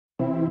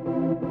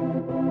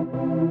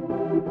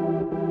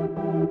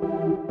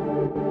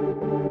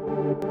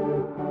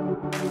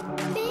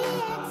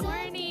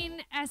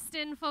Morning,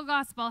 Eston Full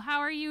Gospel. How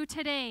are you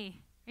today?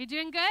 Are you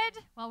doing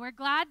good? Well, we're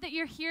glad that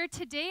you're here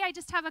today. I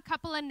just have a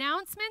couple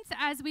announcements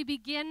as we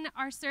begin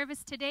our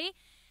service today.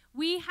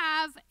 We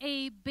have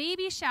a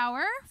baby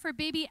shower for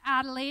baby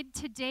Adelaide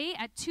today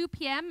at 2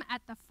 p.m.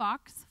 at the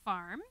Fox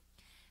Farm.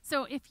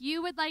 So if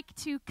you would like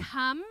to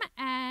come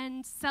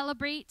and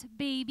celebrate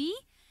baby,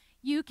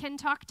 you can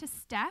talk to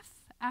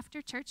Steph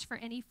after church for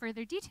any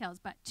further details,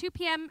 but 2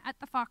 p.m. at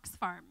the Fox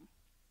Farm.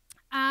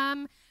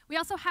 We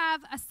also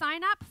have a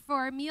sign-up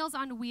for Meals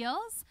on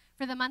Wheels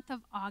for the month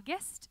of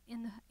August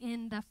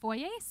in the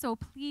foyer, so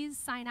please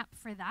sign up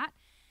for that.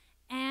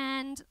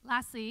 And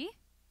lastly,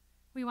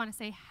 we want to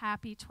say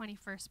happy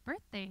 21st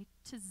birthday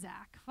to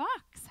Zach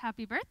Fox.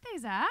 Happy birthday,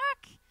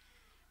 Zach.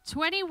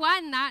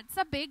 21, that's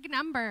a big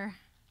number.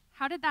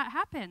 How did that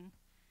happen?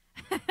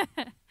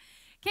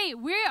 Okay,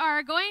 we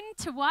are going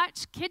to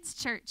watch Kids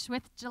Church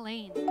with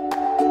Jelaine.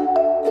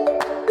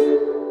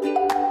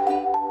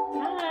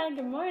 Hi,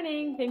 good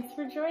morning. Thanks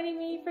for joining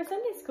me for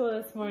Sunday school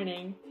this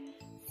morning.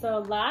 So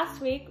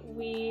last time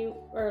we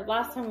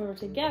were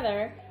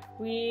together,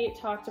 we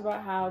talked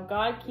about how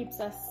God keeps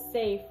us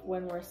safe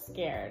when we're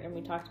scared. And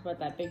we talked about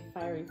that big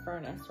fiery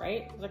furnace,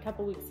 right? It was a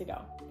couple weeks ago.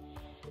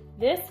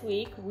 This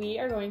week, we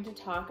are going to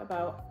talk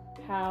about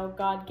how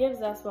God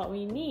gives us what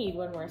we need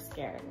when we're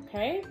scared,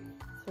 okay?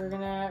 So we're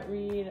gonna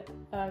read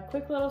a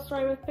quick little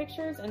story with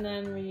pictures and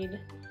then read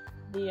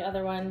the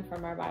other one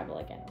from our Bible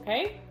again,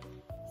 okay?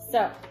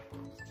 So,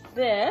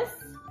 this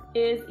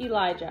is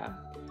Elijah.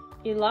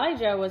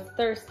 Elijah was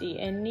thirsty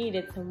and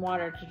needed some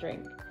water to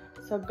drink.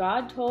 So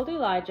God told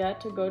Elijah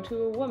to go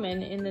to a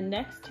woman in the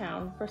next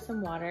town for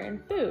some water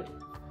and food.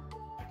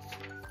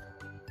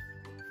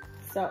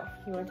 So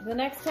he went to the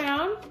next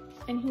town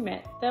and he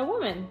met the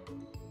woman.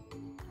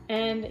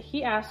 And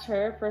he asked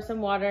her for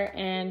some water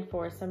and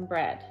for some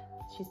bread.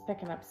 She's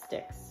picking up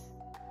sticks.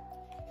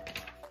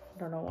 I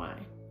don't know why.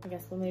 I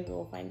guess maybe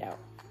we'll find out.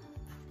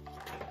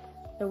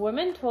 The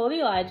woman told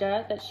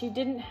Elijah that she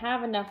didn't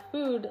have enough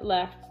food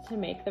left to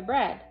make the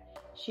bread.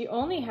 She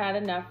only had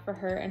enough for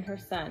her and her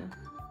son.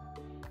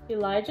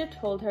 Elijah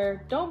told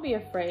her, "Don't be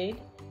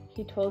afraid."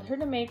 He told her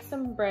to make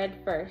some bread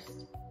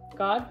first.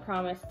 God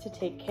promised to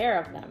take care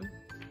of them.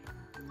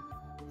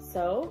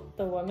 So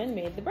the woman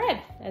made the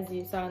bread, as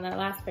you saw in that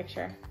last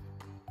picture.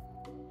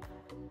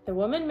 The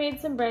woman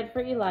made some bread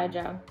for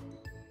Elijah.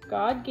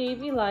 God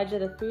gave Elijah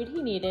the food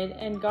he needed,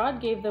 and God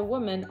gave the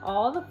woman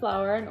all the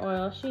flour and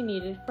oil she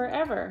needed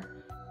forever.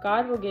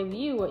 God will give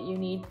you what you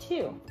need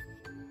too.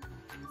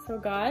 So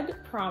God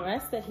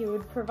promised that he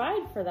would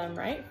provide for them,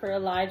 right? For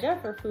Elijah,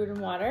 for food and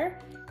water,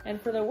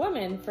 and for the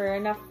woman, for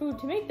enough food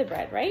to make the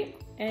bread,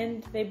 right?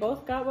 And they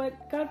both got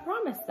what God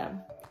promised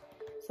them.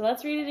 So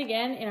let's read it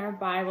again in our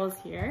Bibles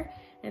here.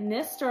 And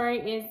this story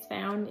is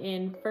found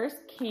in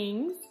 1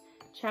 Kings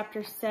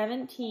chapter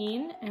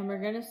 17, and we're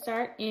going to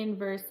start in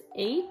verse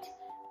 8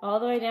 all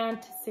the way down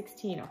to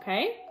 16,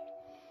 okay?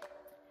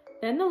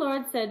 Then the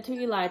Lord said to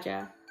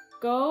Elijah,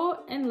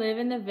 "Go and live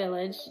in the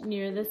village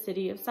near the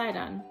city of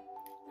Sidon.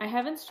 I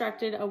have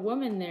instructed a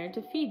woman there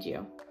to feed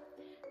you."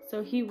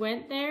 So he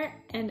went there,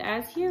 and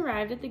as he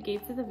arrived at the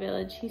gates of the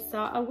village, he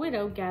saw a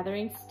widow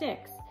gathering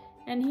sticks,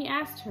 and he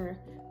asked her,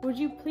 "Would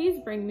you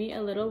please bring me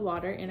a little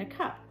water in a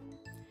cup?"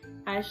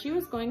 As she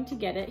was going to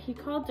get it, he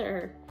called to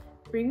her,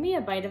 "Bring me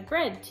a bite of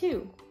bread,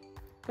 too."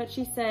 But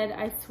she said,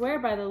 "I swear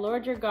by the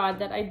Lord your God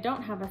that I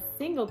don't have a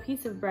single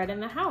piece of bread in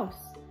the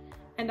house,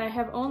 and I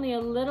have only a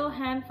little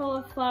handful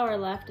of flour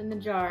left in the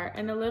jar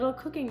and a little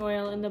cooking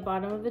oil in the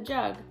bottom of the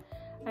jug.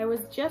 I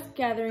was just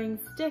gathering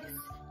sticks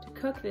to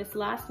cook this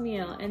last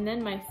meal, and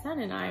then my son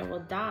and I will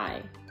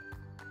die."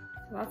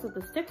 So that's what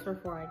the sticks were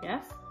for, I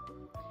guess.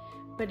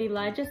 But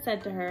Elijah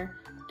said to her,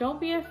 "Don't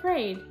be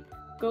afraid.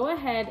 Go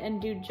ahead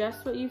and do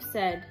just what you've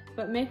said,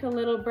 but make a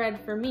little bread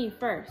for me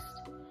first.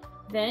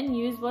 Then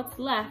use what's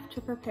left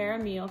to prepare a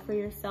meal for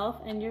yourself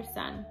and your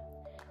son.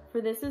 For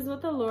this is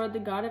what the Lord, the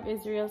God of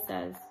Israel,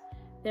 says.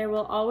 There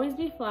will always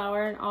be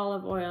flour and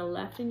olive oil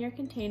left in your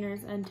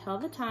containers until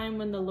the time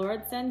when the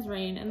Lord sends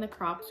rain and the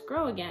crops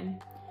grow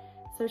again."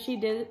 So she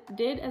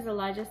did as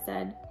Elijah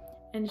said,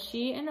 and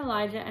she and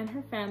Elijah and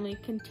her family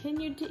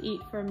continued to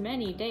eat for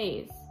many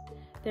days.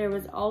 There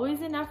was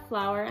always enough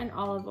flour and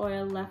olive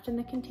oil left in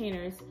the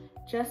containers,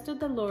 just as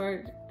the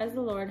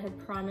Lord had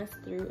promised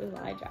through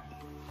Elijah.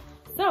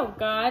 So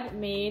God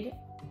made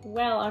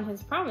well on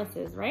his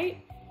promises, right?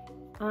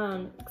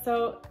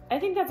 So I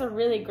think that's a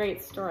really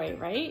great story,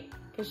 right?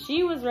 Because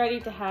she was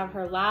ready to have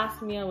her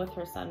last meal with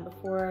her son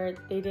before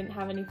they didn't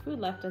have any food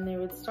left and they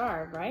would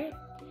starve, right?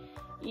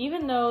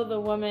 Even though the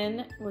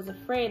woman was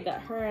afraid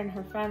that her and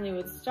her family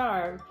would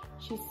starve,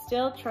 she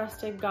still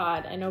trusted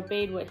God and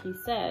obeyed what he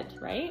said,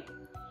 right?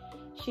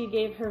 She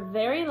gave her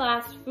very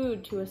last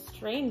food to a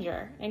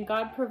stranger, and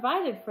God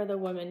provided for the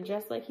woman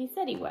just like he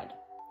said he would.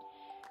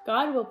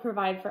 God will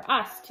provide for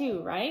us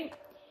too, right?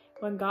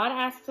 When God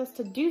asks us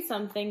to do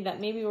something that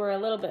maybe we're a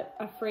little bit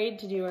afraid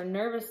to do or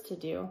nervous to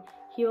do,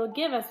 He will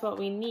give us what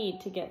we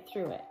need to get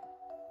through it.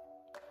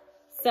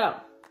 So,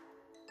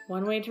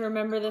 one way to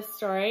remember this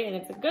story, and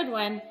it's a good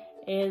one,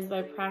 is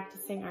by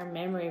practicing our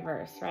memory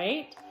verse,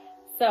 right?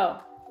 So,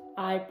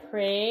 I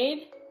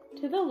prayed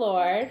to the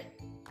Lord,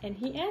 and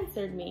He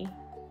answered me.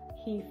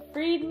 He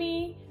freed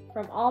me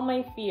from all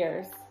my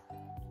fears.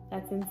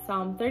 That's in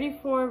Psalm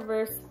 34,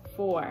 verse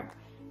 4.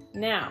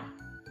 Now,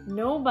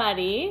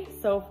 nobody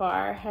so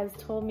far has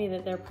told me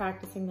that they're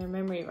practicing their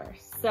memory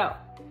verse. So,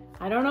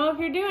 I don't know if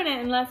you're doing it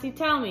unless you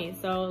tell me.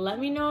 So let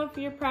me know if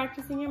you're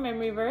practicing your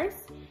memory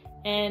verse.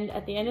 And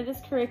at the end of this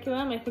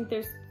curriculum, I think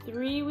there's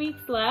 3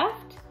 weeks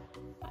left,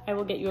 I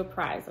will get you a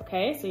prize,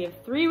 okay? So you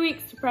have 3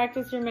 weeks to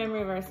practice your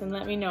memory verse and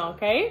let me know,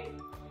 okay?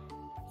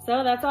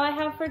 So that's all I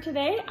have for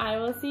today. I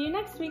will see you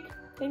next week.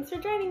 Thanks for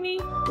joining me.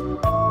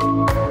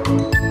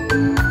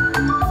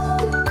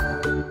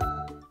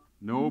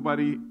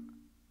 Nobody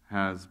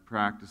has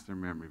practiced their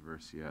memory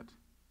verse yet.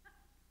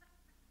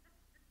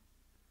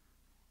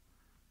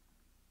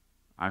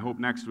 I hope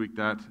next week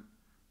that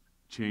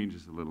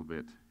changes a little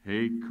bit.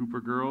 Hey, Cooper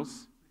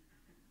girls.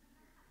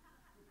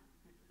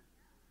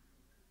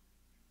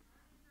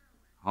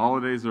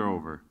 Holidays are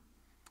over.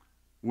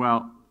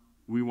 Well,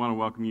 we want to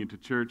welcome you to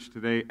church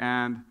today.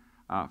 And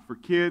for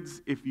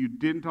kids, if you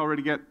didn't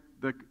already get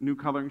the new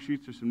coloring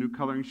sheets, there's some new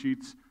coloring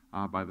sheets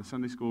by the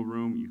Sunday school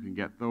room. You can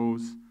get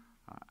those.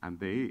 And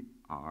they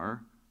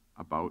are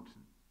about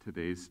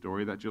today's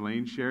story that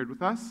Jelaine shared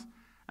with us.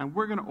 And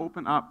we're going to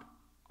open up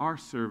our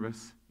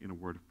service in a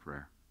word of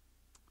prayer.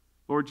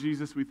 Lord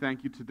Jesus, we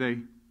thank you today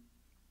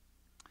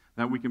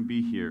that we can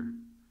be here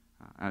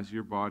as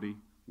your body,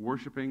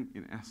 worshiping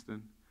in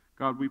Eston.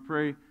 God, we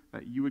pray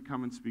that you would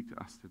come and speak to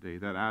us today,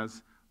 that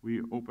as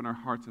we open our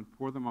hearts and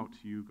pour them out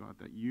to you, God,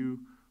 that you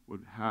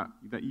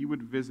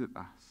would visit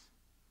us,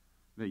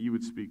 that you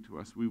would speak to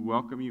us. We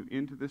welcome you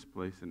into this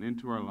place and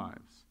into our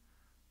lives,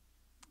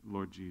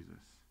 Lord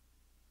Jesus.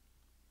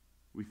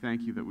 We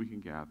thank you that we can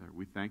gather.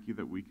 We thank you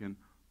that we can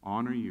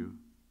honor you,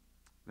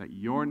 that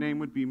your name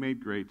would be made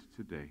great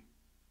today.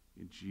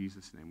 In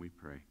Jesus' name we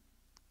pray.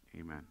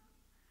 Amen.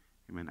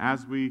 Amen.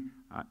 As we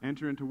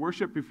enter into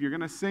worship, if you're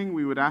going to sing,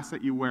 we would ask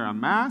that you wear a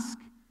mask.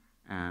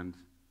 And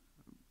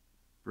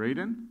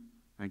Braden,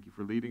 thank you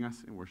for leading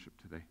us in worship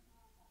today.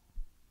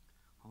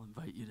 I'll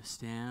invite you to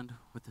stand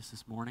with us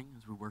this morning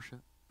as we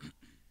worship.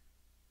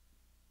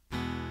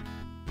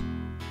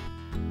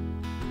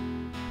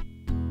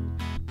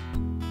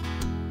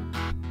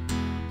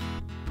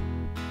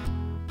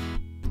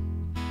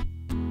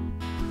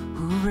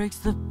 Who breaks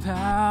the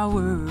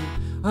power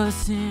of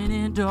sin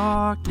and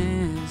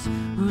darkness,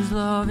 whose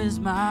love is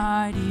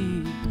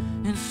mighty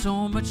and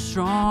so much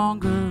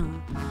stronger,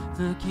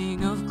 the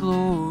King of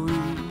glory,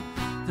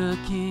 the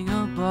King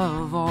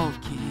above all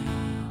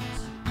kings,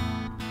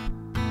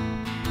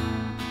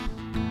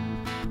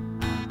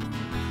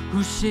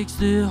 who shakes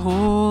the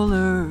whole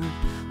earth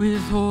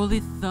with holy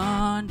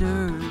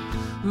thunder,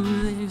 who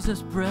leaves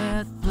us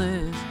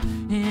breathless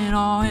in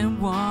awe and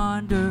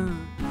wonder,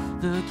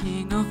 the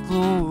King of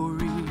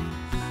glory,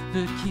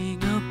 the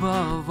King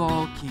above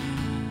all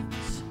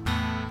kings.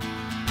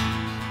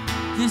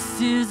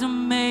 This is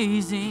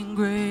amazing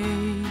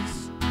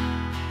grace.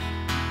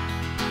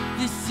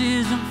 This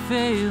is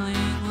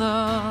unfailing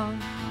love,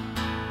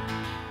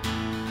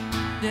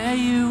 that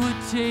you would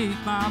take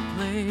my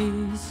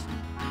place,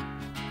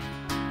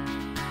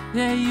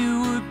 that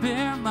you would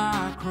bear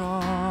my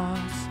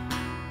cross.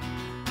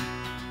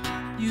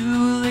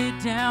 You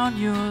laid down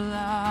your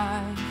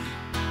life,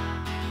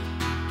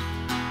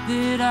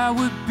 that I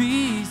would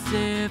be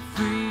set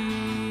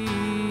free.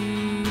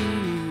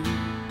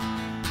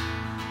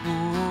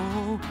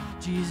 Oh,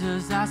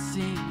 Jesus, I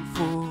sing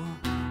for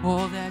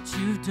all that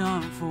you've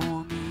done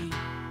for me.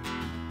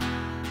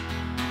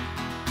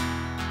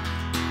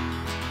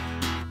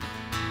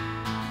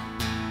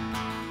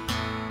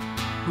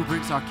 Who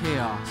brings our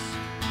chaos?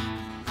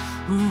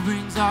 Who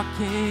brings our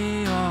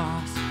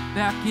chaos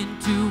back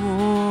into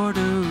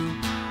order?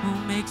 Who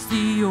makes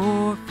the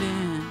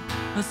orphan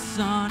a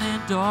son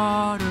and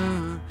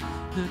daughter?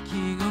 The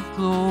King of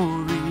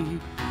glory,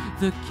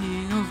 the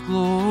King of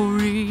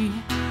glory,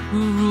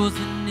 who rules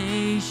the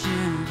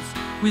nations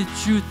with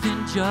truth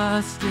and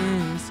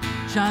justice,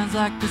 shines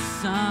like the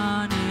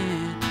sun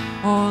in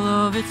all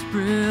of its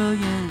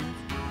brilliance.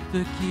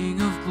 The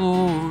King of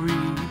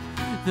glory,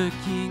 the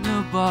King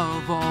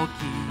above all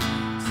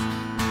kings.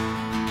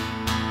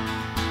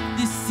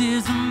 This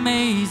is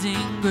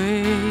amazing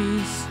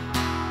grace.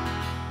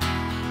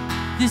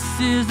 This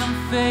is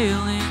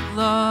unfailing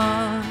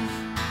love,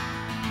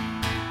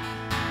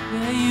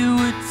 that you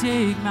would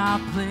take my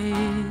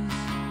place,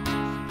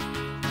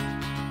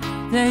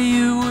 that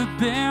you would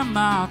bear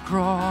my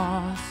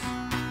cross.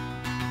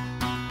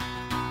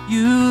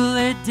 You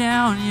laid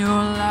down your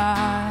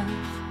life,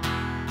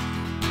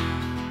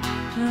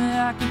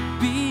 that I could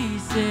be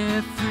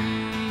set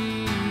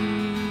free.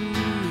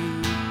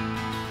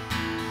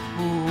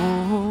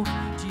 Oh,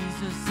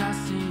 Jesus, I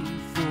sing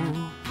for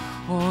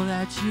all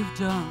that you've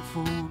done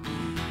for me.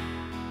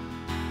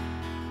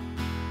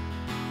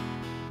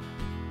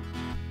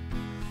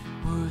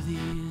 Worthy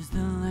is the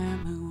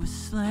Lamb who was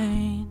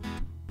slain.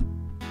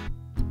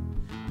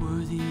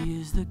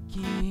 Worthy is the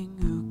King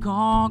who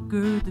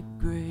conquered the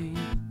grave.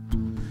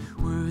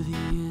 Worthy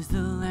is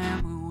the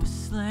Lamb who was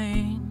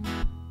slain.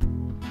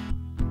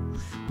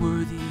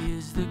 Worthy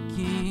is the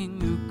King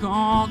who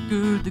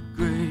conquered the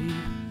grave.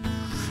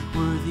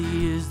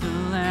 Worthy is the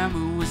Lamb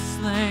who was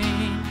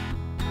slain.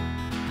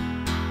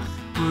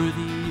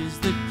 Worthy is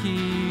the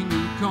King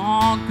who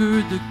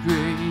conquered the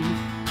grave.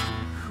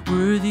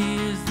 Worthy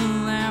is the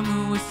Lamb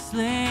who was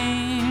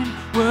slain.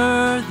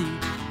 Worthy,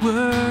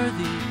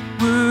 worthy,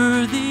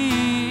 worthy.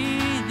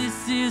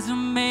 This is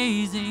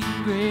amazing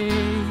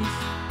grace.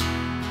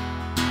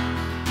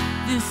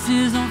 This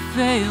is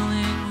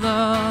unfailing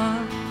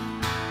love.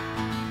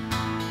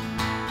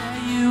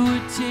 That you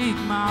would take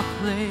my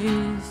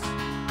place.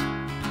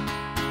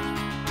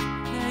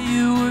 That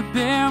you would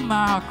bear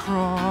my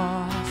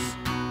cross.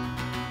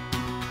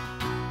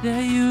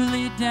 That you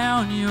laid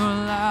down your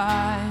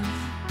life.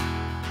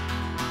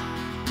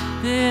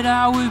 That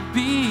I would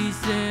be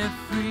set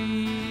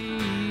free.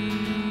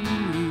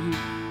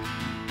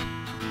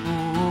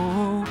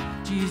 Oh,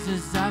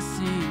 Jesus, I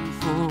sing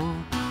for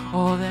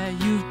all that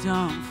you've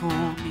done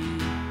for me.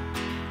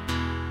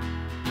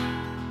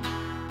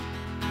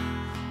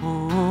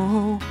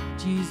 Oh,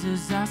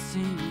 Jesus, I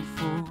sing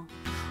for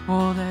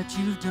all that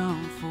you've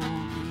done for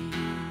me.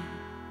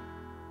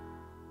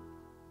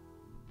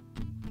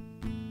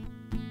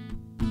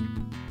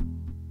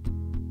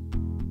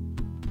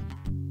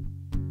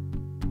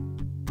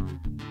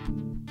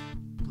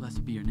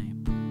 Blessed be your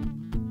name.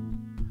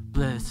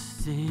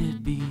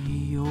 Blessed be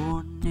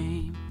your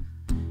name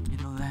in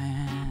a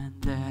land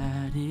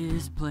that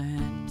is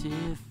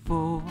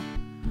plentiful,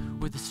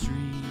 where the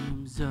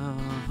streams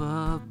of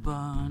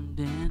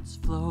abundance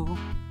flow.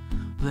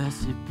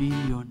 Blessed be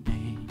your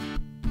name.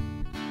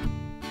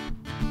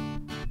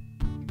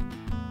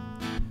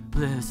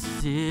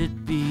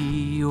 Blessed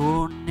be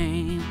your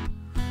name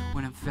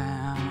when I'm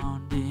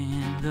found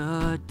in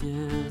the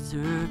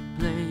desert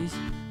place.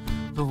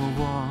 Though I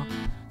walk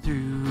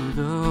through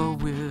the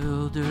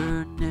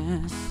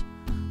wilderness,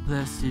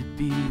 blessed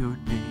be your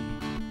name.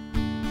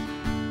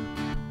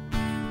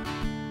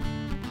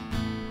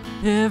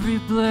 Every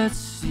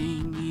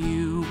blessing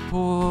you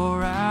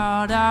pour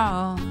out,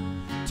 I'll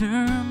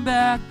turn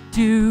back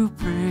to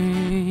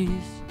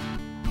praise.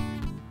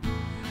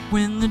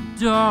 When the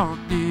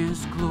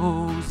darkness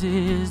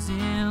closes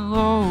in,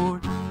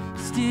 Lord,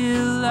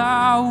 still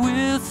I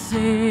will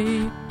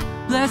say,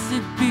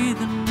 blessed be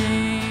the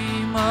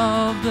name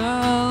of the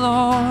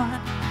Lord.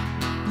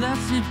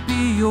 Blessed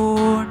be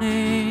your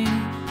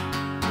name.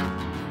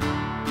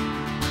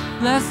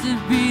 Blessed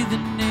be the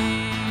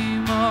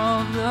name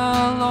of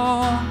the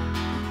Lord.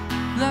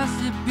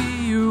 Blessed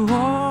be your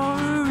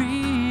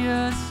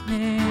glorious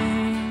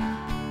name.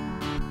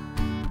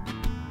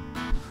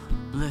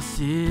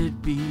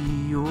 Blessed be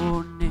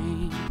your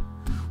name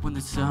when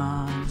the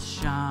sun's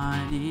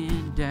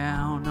shining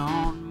down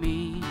on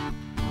me,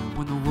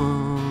 when the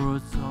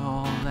world's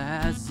all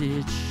as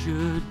it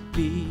should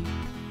be.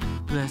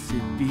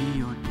 Blessed be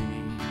your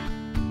name.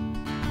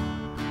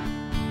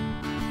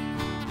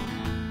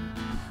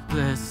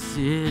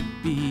 Blessed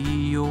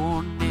be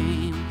your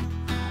name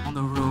on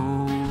the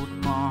road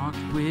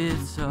marked with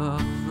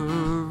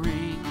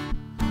suffering.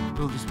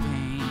 Though there's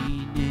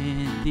pain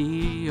in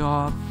the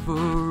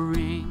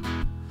offering,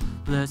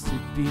 blessed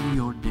be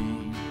your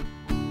name.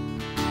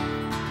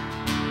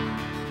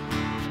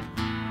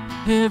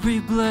 Every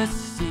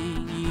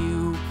blessing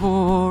you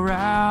pour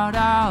out,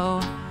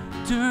 I'll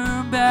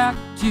turn back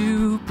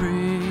to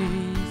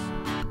praise.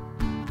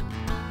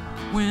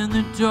 When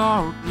the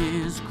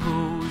darkness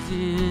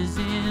closes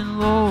in,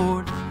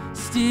 Lord,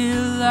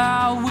 still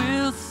I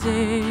will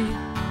say,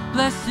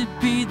 blessed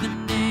be the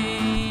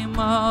name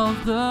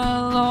of the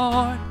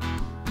Lord.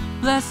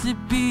 Blessed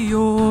be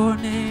your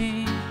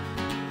name.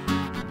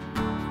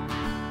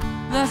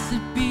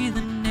 Blessed be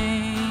the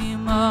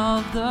name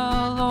of the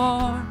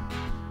Lord.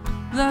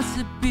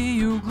 Blessed be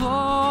your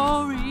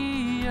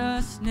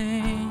glorious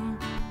name.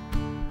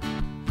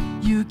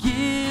 You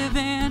give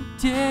and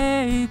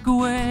take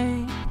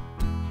away.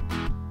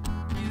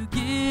 You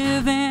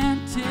give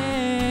and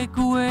take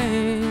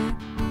away.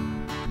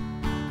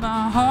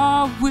 My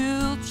heart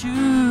will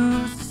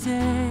choose to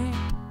say,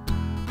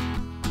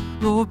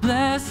 Lord,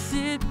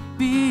 blessed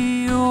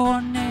be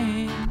your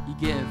name.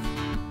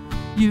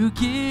 You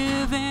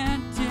give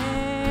and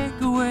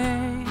take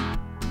away.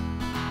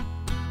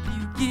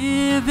 You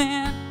give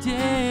and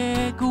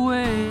take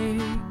away.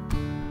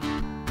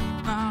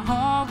 My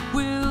heart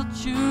will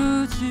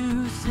choose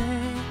to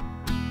say,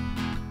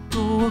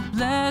 Lord,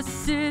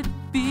 blessed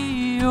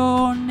be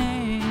your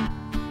name.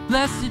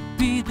 Blessed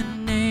be the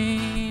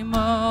name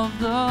of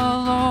the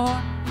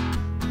Lord.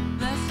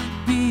 Blessed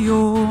be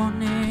your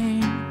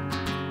name.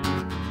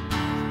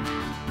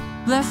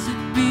 Blessed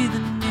be the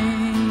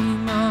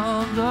name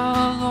of the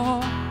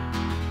Lord.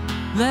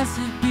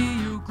 Blessed be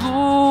your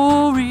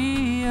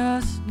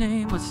glorious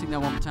name. Let's sing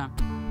that one more time.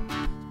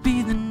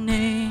 Be the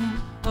name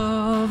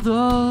of the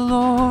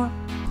Lord.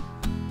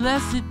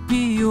 Blessed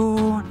be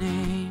your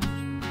name.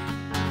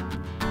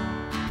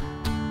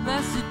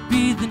 Blessed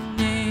be the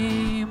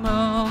name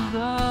of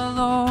the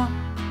Lord.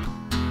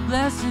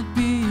 Blessed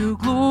be your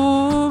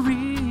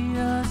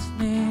glorious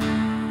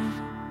name.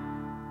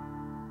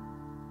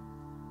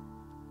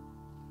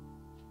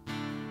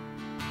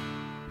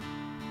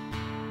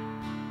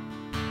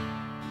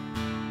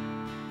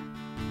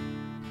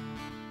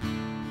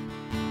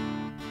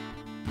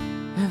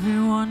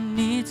 Everyone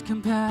needs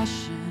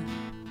compassion,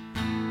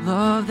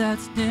 love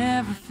that's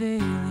never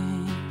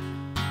failing.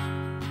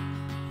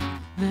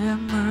 Let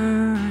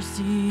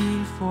mercy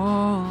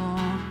fall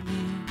on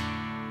me.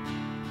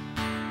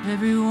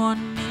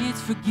 Everyone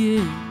needs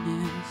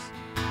forgiveness,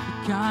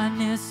 the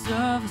kindness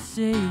of a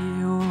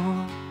Savior,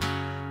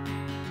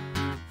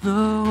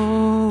 the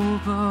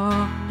hope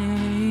of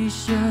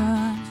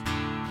nations.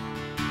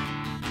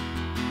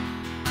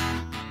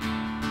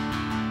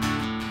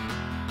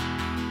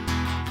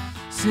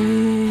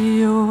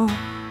 Savior,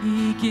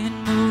 He can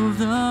move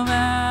the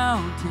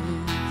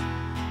mountains.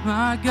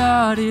 My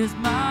God is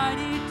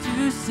mighty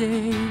to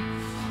save.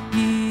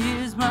 He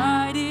is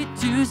mighty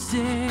to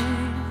save.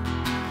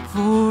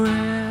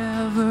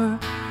 Forever,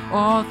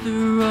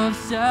 author of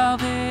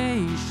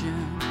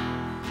salvation.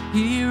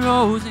 He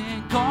rose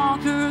and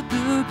conquered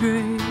the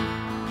grave.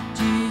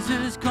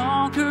 Jesus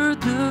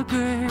conquered the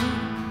grave.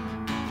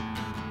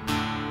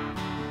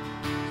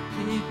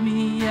 Take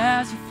me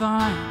as you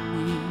find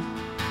me,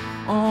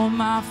 all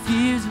my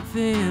fears and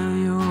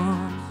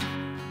failures.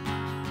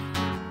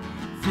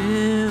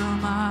 Fill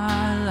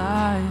my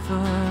life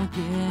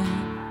again.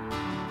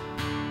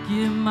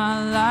 Give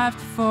my life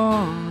to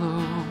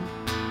follow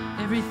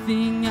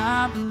everything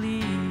I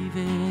believe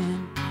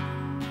in.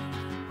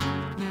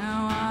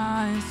 Now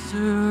I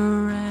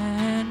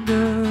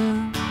surrender.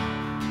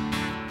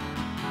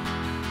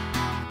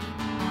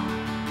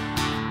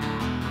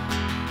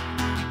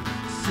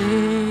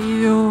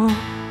 Savior,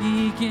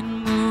 He can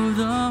move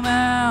the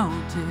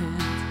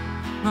mountains.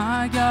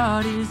 My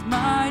God is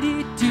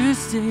mighty to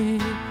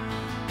save.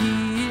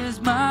 He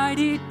is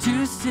mighty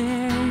to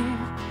save.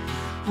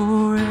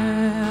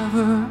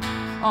 Forever,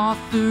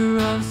 author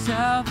of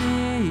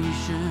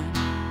salvation.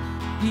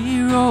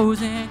 He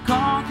rose and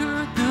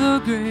conquered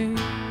the grave.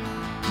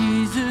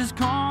 Jesus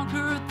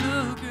conquered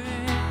the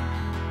grave.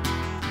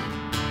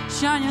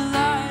 Shine your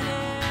light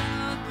and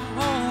let the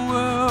whole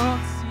world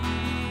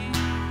see.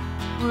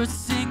 We're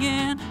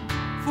singing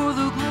for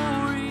the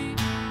glory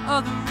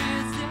of the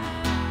risen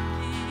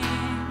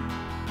King.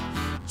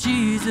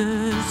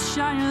 Jesus,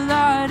 shine your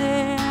light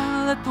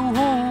and let the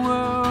whole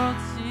world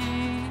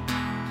see.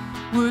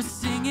 We're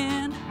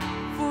singing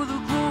for the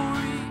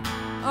glory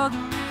of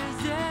the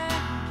risen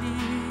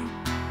King.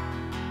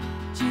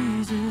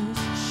 Jesus,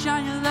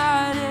 shine your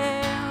light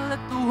and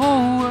let the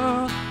whole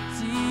world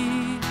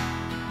see.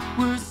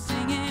 We're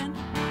singing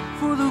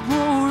for the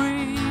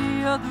glory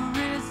of the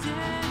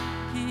risen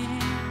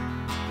King.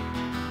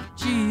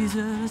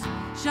 Jesus,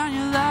 shine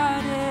your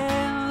light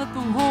and let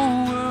the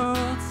whole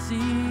world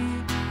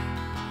see.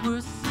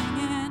 We're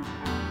singing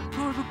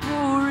for the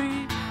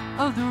glory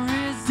of the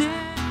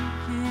risen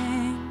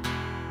King.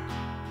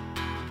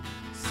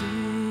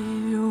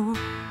 Savior,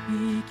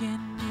 He can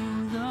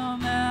move the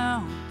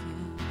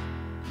mountains.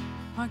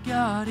 My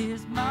God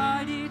is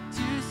mighty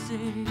to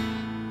save.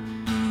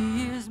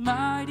 He is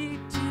mighty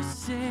to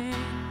save.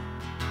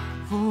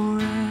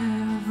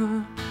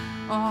 Forever,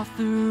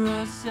 author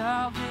of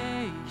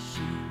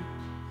salvation.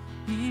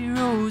 He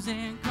rose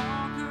and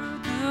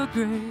conquered the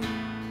grave.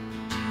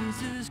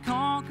 Jesus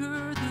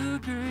conquered the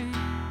grave.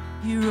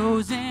 He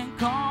rose and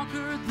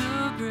conquered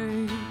the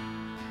grave.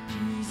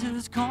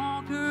 Jesus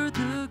conquered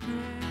the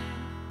grave.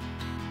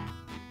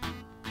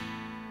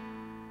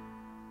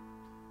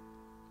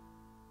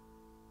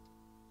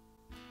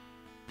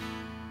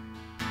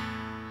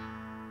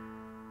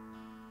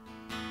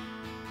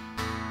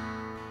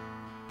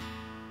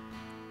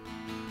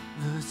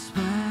 The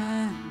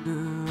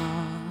splendor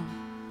of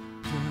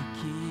the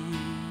King,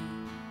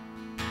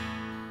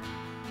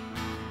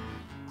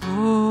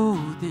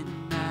 clothed in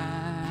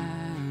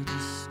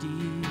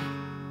majesty.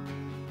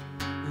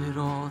 Let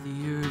all the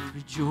earth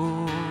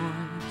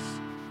rejoice.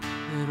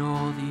 Let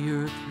all the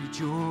earth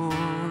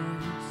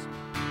rejoice.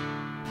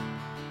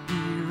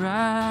 He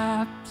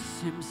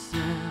wraps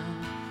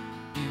Himself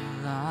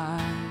in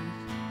light,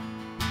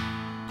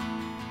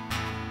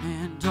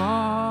 and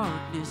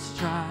darkness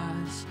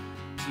tries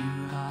to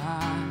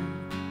hide,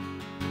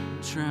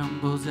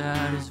 trembles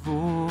at His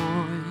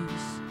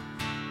voice,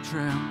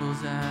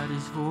 trembles at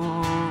His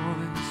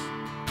voice.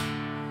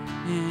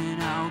 And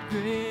how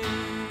great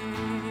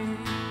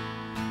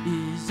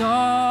is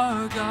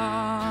our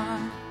God?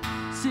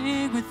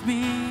 Sing with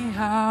me,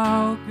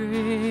 how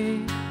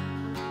great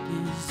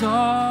is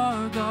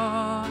our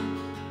God?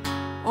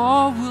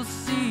 All will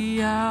see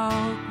how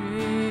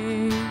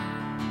great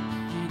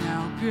and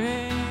how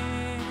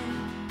great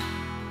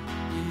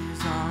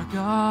is our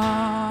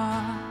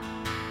God.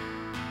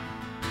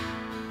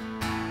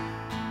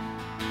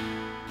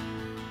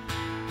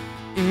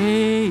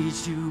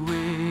 Age to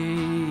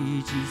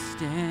age He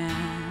stands.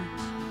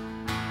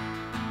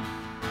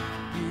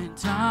 and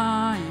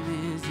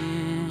time is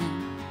in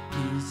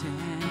His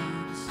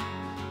hands.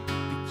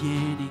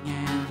 Beginning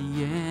and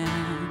the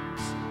end,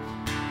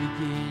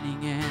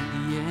 beginning and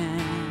the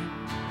end.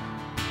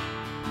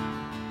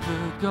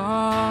 The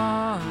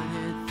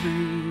Godhead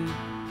three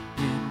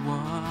in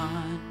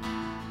one.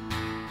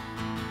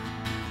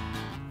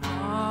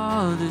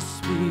 Father,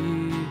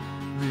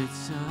 Spirit,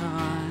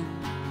 Son,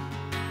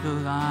 the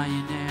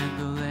Lion and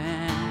the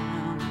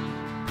Lamb,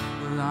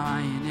 the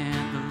Lion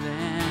and the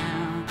Lamb.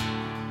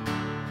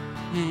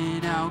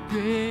 In our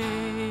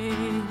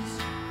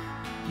grace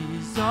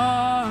is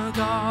our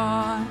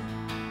God.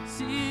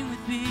 Sing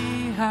with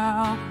me,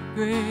 how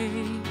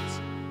great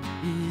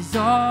is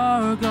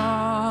our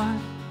God.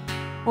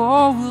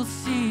 Oh, we'll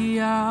see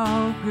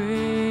how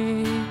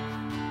great,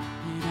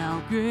 and how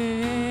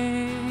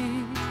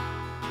great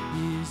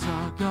is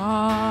our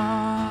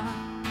God.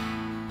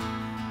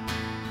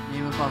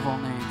 Name above all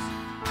names.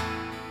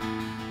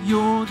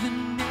 You're the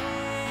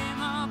name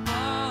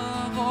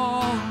above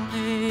all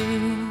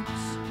names.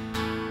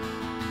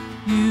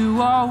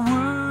 You are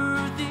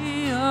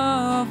worthy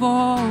of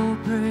all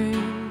praise.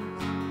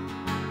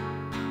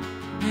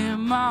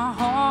 And my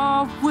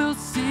heart will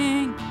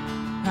sing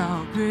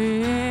how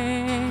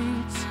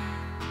great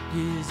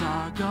is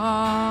our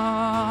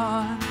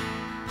God.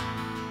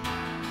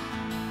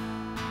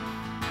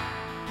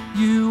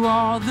 You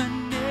are the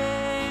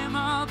name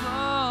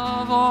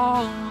above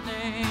all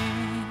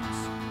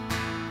names.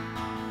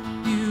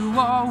 You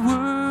are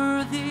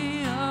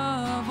worthy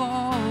of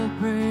all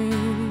praise.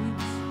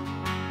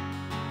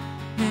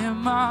 And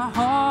my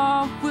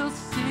heart will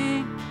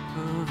sing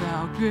of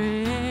how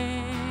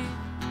great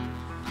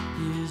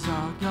is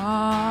our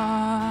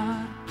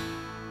God.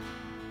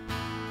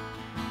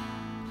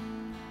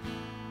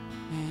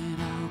 And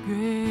how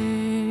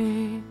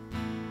great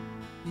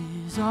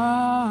is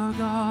our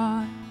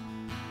God.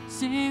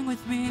 Sing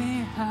with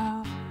me,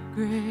 how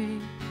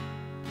great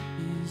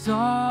is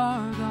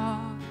our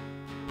God.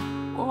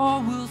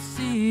 Oh, we'll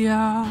see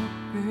how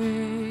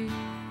great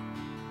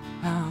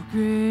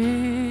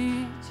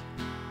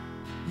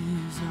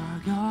is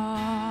our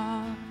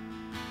God.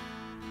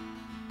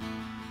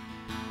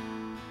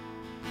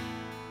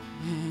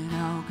 And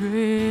how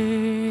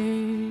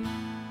great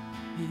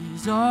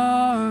is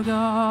our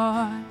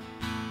God.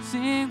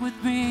 Sing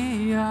with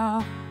me,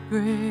 how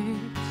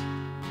great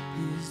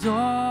is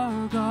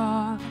our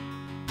God.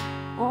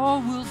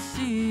 Oh, we'll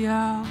see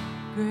how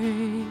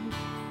great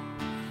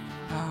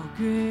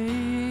is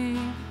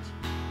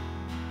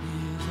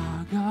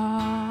our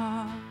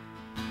God.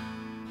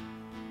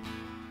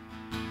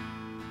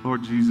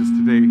 Lord Jesus,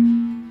 today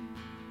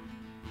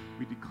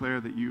we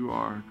declare that you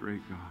are a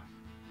great God.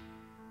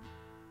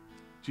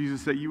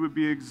 Jesus, that you would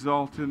be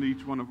exalted in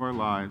each one of our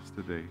lives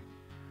today,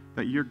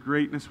 that your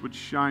greatness would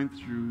shine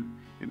through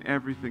in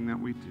everything that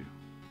we do,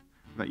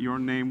 that your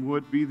name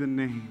would be the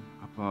name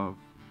above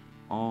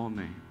all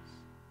names.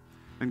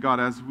 And God,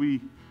 as we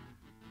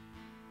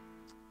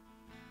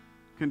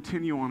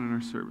continue on in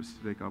our service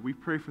today, God, we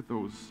pray for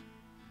those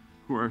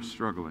who are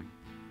struggling.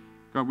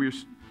 God,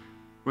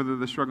 whether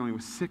they're struggling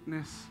with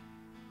sickness,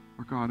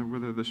 or God, or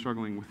whether they're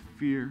struggling with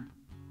fear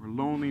or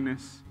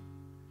loneliness,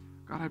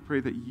 God, I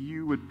pray that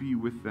you would be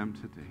with them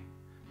today,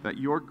 that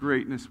your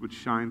greatness would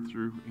shine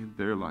through in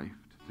their life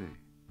today.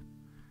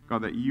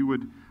 God, that you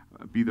would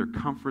be their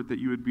comfort, that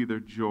you would be their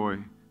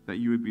joy, that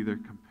you would be their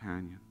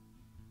companion.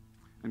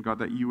 And God,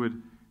 that you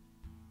would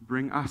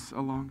bring us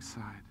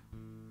alongside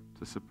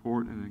to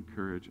support and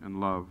encourage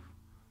and love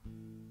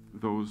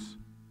those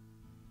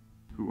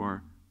who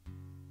are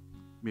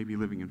maybe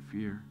living in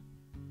fear,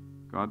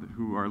 God,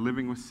 who are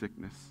living with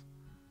sickness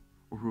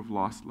or who have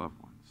lost loved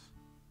ones.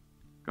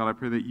 God, I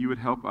pray that you would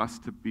help us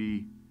to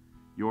be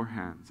your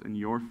hands and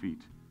your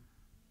feet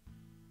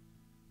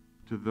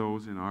to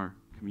those in our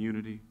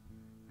community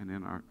and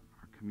in our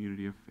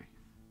community of faith.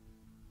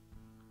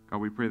 God,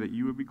 we pray that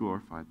you would be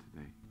glorified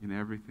today in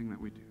everything that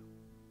we do.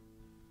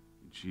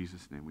 In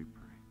Jesus' name we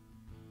pray.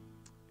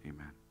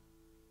 Amen.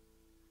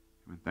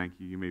 Amen. Thank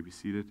you. You may be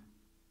seated.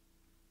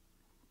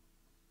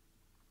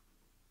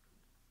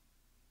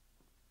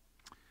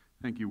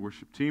 Thank you,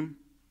 worship team.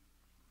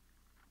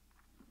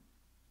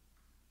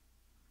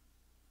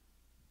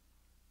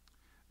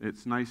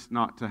 It's nice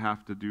not to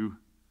have to do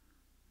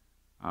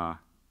that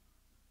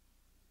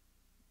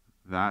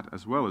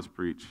as well as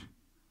preach.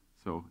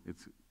 So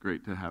it's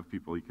great to have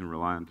people you can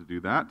rely on to do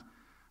that.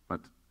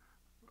 But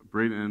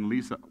Braden and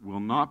Lisa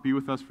will not be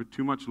with us for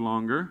too much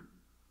longer.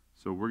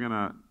 So we're going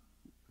to,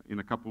 in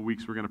a couple of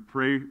weeks, we're going to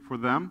pray for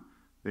them.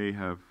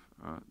 They're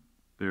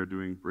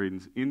doing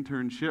Braden's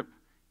internship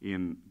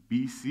in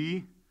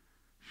BC.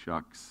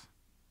 Shucks.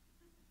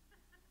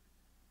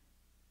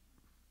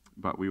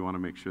 But we want to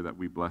make sure that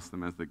we bless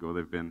them as they go.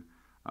 They've been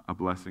a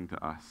blessing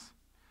to us.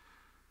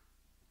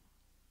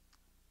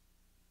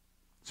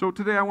 So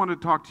today I want to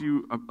talk to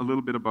you a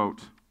little bit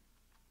about,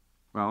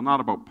 well,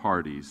 not about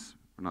parties.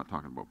 We're not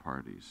talking about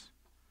parties.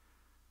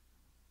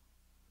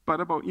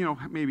 But about,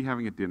 maybe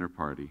having a dinner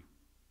party.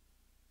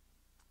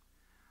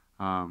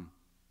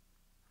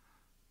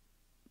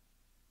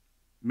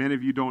 many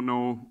of you don't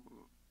know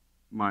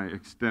my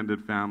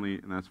extended family,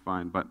 and that's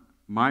fine, but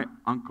my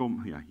uncle,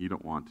 yeah, you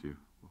don't want to.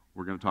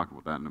 We're going to talk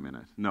about that in a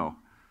minute. No.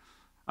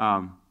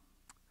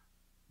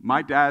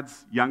 My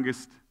dad's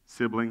youngest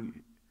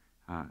sibling,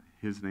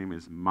 his name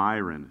is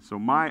Myron. So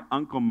my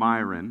Uncle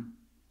Myron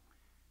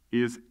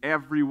is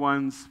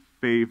everyone's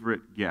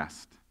favorite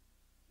guest.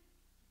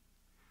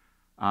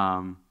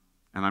 And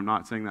I'm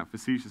not saying that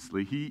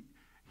facetiously.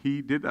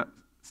 He did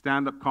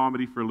stand-up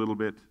comedy for a little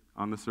bit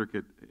on the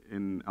circuit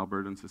in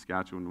Alberta and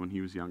Saskatchewan when he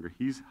was younger.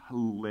 He's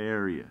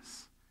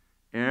hilarious.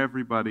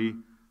 Everybody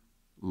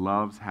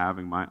loves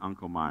having my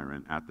Uncle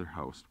Myron at their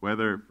house,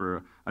 whether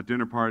for a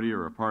dinner party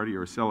or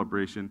a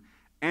celebration,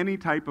 any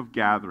type of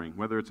gathering,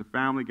 whether it's a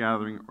family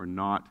gathering or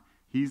not,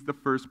 he's the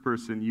first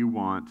person you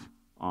want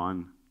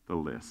on the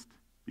list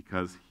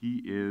because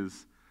he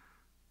is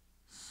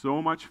so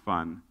much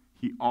fun.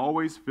 He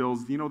always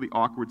fills, the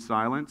awkward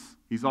silence?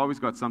 He's always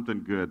got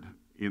something good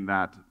in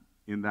that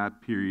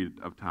period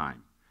of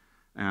time.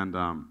 And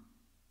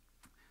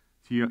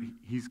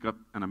he's got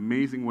an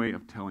amazing way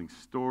of telling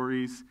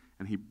stories,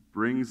 and he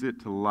brings it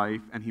to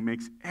life, and he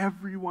makes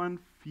everyone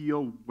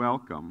feel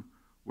welcome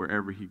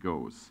wherever he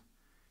goes.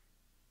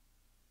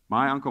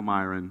 My Uncle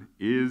Myron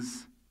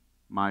is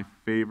my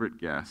favorite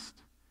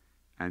guest,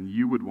 and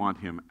you would want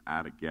him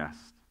at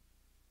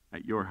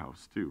your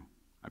house too,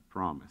 I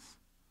promise.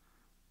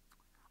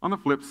 On the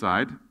flip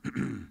side,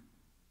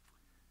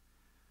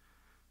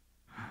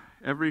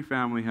 every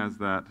family has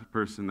that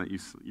person that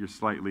you're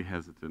slightly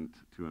hesitant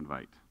to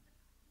invite.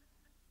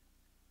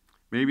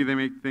 Maybe they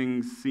make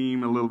things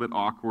seem a little bit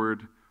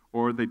awkward,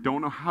 or they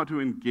don't know how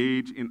to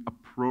engage in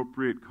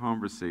appropriate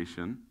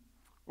conversation,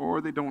 or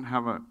they don't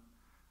have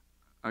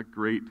a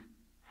great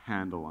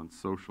handle on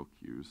social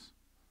cues.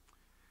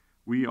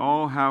 We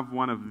all have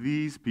one of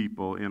these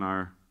people in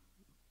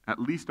at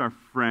least our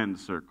friend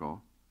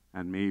circle,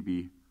 and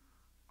maybe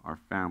our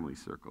family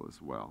circle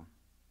as well.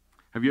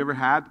 Have you ever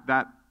had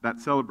that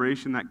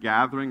celebration, that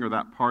gathering, or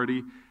that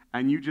party,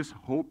 and you just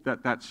hope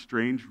that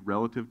strange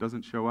relative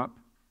doesn't show up?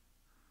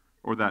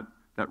 Or that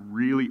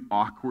really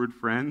awkward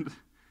friend?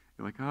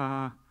 You're like,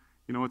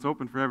 it's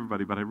open for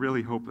everybody, but I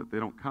really hope that they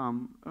don't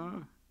come.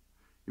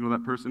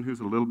 That person who's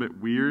a little bit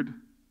weird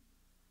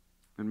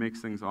and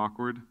makes things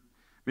awkward.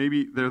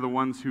 Maybe they're the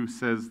ones who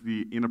says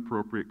the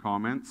inappropriate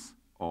comments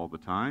all the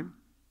time.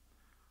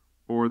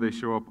 Or they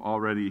show up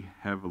already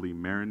heavily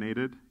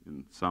marinated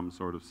in some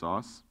sort of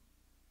sauce.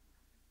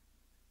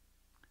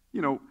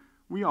 We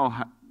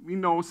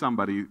know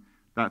somebody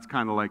that's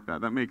kind of like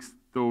that. That makes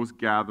those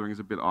gatherings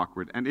a bit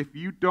awkward. And if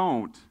you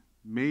don't,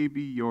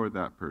 maybe you're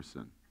that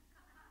person.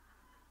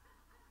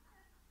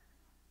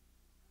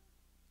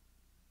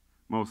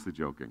 Mostly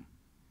joking.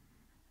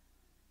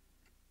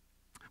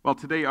 Well,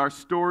 today our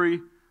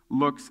story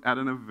looks at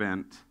an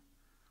event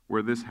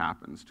where this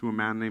happens to a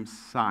man named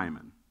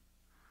Simon,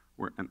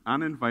 where an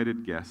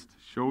uninvited guest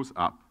shows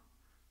up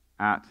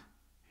at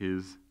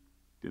his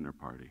dinner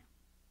party.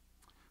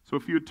 So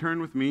if you would turn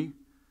with me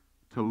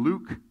to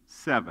Luke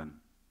 7,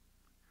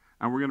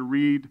 and we're going to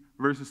read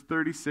verses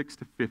 36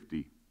 to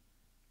 50.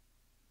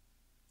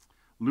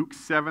 Luke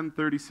 7,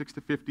 36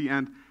 to 50,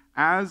 and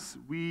as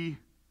we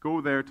go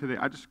there today,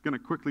 I'm just going to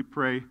quickly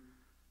pray.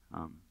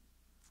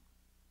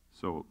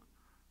 So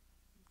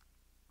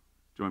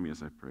join me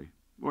as I pray.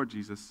 Lord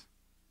Jesus,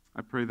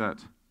 I pray that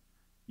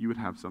you would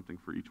have something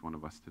for each one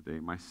of us today,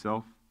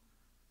 myself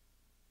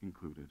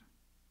included,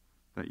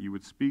 that you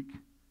would speak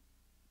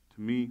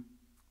to me,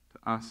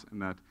 to us,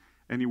 and that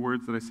any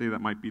words that I say that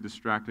might be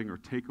distracting or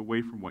take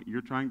away from what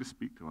you're trying to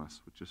speak to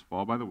us would just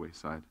fall by the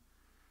wayside,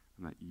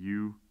 and that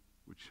you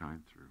would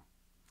shine through.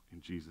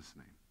 In Jesus'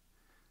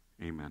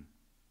 name, amen.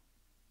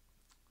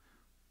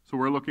 So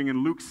we're looking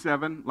in Luke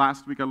 7.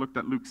 Last week I looked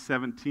at Luke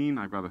 17.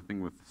 I've got a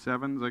thing with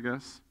sevens, I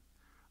guess.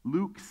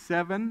 Luke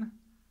 7,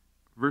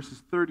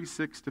 verses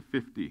 36 to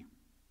 50.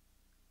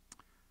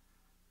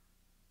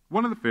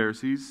 One of the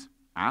Pharisees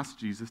asked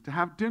Jesus to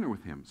have dinner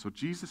with him, so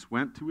Jesus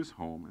went to his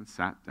home and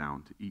sat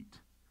down to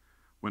eat.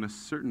 When a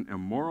certain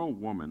immoral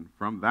woman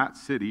from that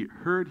city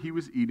heard he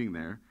was eating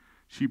there,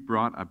 she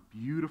brought a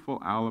beautiful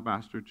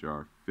alabaster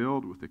jar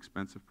filled with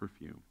expensive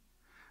perfume.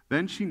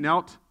 Then she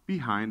knelt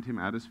behind him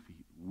at his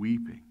feet,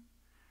 weeping.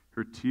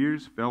 Her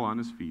tears fell on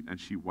his feet, and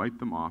she wiped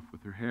them off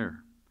with her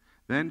hair.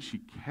 Then she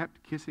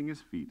kept kissing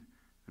his feet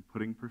and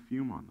putting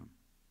perfume on them.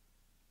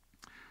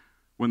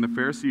 When the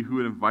Pharisee who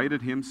had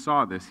invited him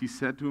saw this, he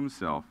said to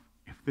himself,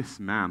 "If this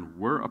man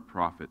were a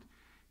prophet,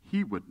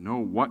 he would know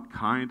what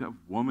kind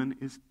of woman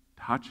is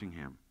touching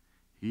him.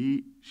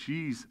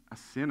 She's a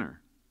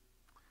sinner."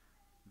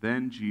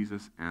 Then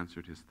Jesus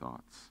answered his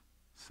thoughts.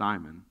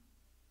 "Simon,"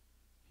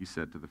 he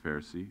said to the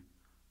Pharisee,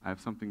 "I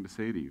have something to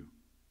say to you."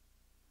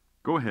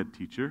 "Go ahead,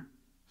 teacher,"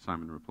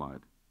 Simon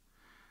replied.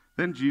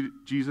 Then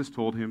Jesus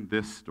told him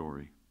this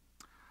story.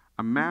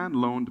 A man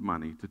loaned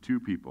money to two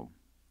people,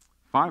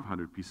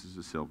 500 pieces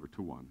of silver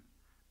to one,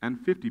 and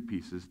 50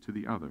 pieces to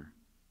the other,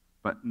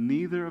 but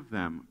neither of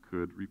them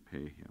could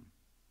repay him.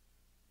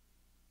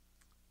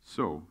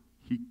 So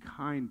he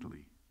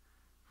kindly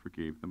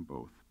forgave them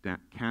both,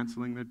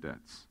 canceling their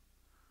debts.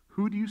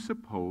 Who do you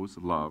suppose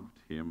loved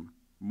him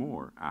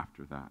more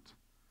after that?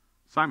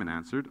 Simon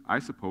answered, I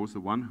suppose the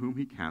one whom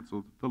he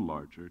canceled the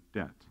larger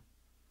debt.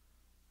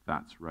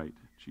 That's right,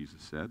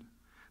 Jesus said.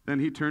 Then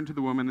he turned to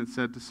the woman and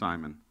said to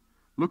Simon,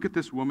 look at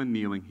this woman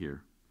kneeling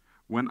here.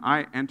 When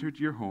I entered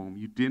your home,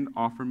 you didn't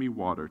offer me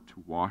water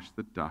to wash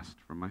the dust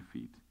from my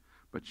feet,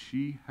 but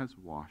she has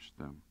washed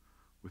them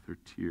with her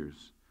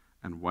tears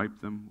and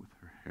wiped them with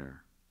her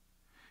hair.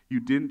 You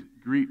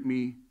didn't greet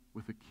me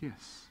with a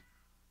kiss,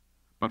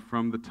 but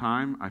from the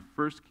time I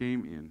first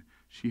came in,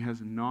 she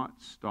has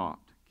not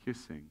stopped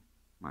kissing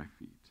my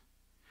feet.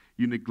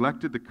 You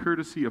neglected the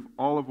courtesy of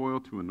olive oil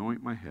to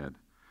anoint my head,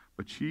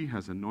 but she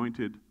has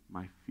anointed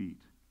my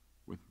feet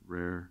with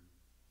rare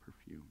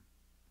perfume.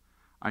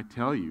 I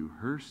tell you,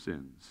 her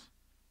sins,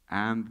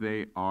 and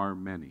they are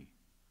many,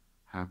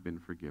 have been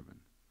forgiven.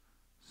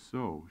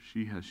 So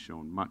she has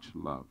shown much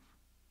love.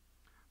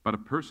 But a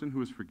person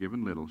who is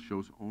forgiven little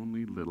shows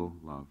only little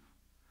love.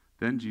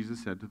 Then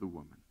Jesus said to the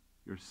woman,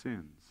 your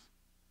sins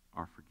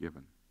are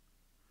forgiven.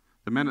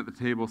 The men at the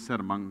table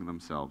said among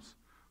themselves,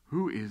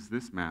 who is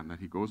this man that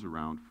he goes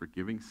around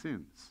forgiving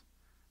sins?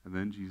 And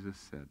then Jesus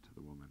said to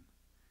the woman,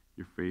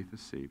 your faith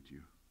has saved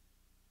you.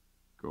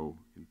 Go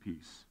in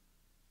peace.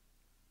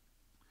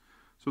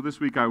 So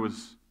this week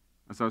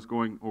as I was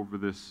going over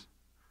this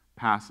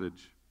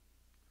passage,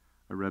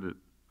 I read it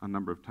a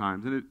number of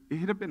times, and it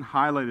had been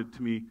highlighted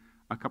to me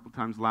a couple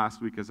times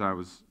last week as I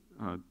was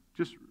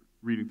just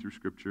reading through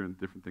Scripture and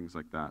different things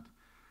like that.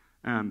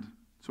 And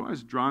so I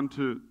was drawn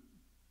to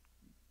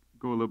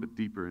go a little bit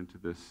deeper into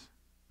this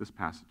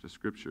passage of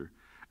Scripture.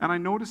 And I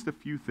noticed a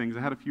few things. I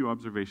had a few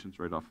observations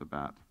right off the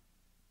bat.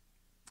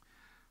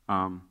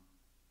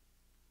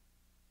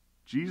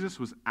 Jesus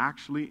was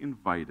actually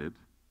invited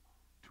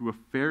to a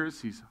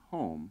Pharisee's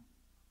home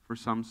for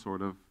some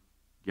sort of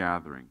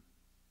gathering.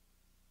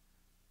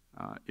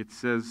 It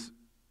says,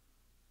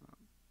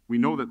 we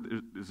know that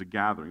there's a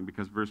gathering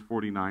because verse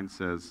 49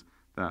 says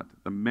that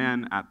the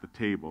men at the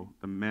table,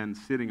 the men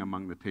sitting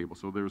among the table,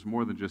 so there was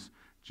more than just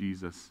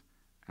Jesus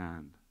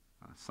and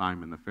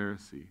Simon the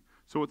Pharisee.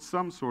 So it's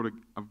some sort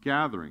of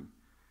gathering.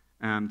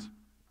 And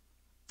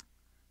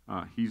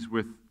he's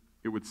with,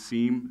 it would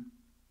seem,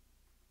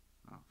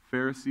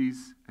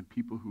 Pharisees and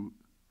people who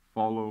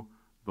follow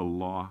the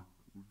law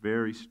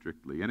very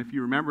strictly. And if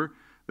you remember,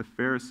 the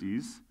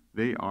Pharisees,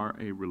 they are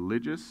a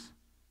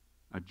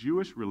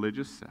Jewish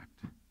religious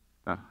sect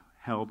that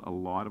held a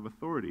lot of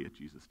authority at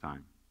Jesus'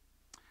 time.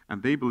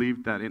 And they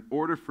believed that in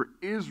order for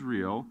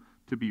Israel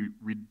to be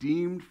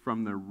redeemed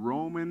from the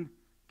Roman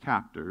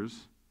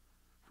captors,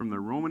 from the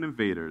Roman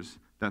invaders,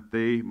 that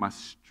they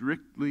must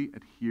strictly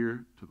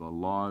adhere to the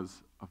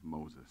laws of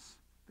Moses.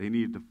 They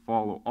needed to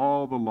follow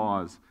all the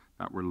laws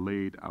that were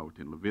laid out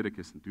in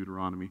Leviticus and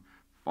Deuteronomy,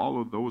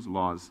 follow those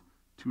laws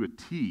to a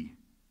T.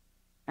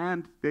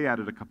 And they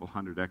added a couple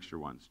hundred extra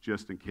ones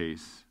just in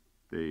case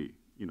they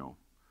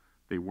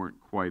weren't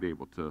quite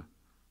able to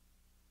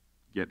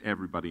get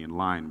everybody in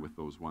line with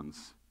those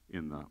ones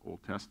in the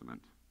Old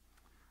Testament.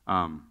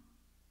 But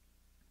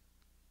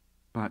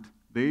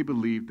they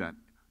believed that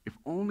if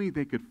only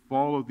they could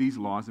follow these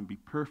laws and be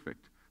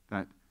perfect,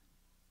 that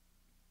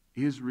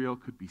Israel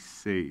could be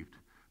saved,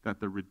 that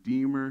the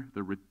Redeemer,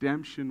 the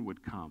redemption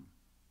would come.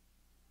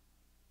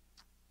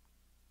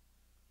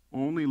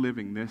 Only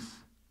living this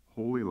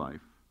holy life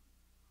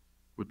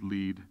would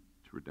lead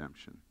to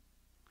redemption.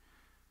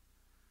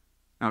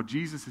 Now,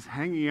 Jesus is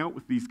hanging out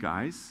with these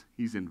guys.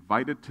 He's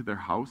invited to their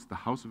house, the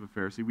house of a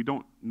Pharisee. We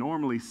don't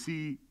normally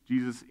see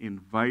Jesus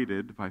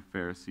invited by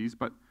Pharisees,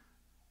 but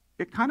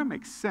it kind of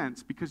makes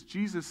sense because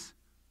Jesus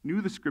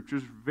knew the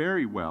Scriptures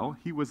very well.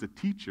 He was a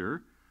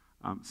teacher.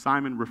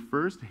 Simon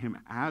refers to him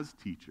as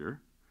teacher.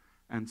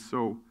 And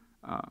so,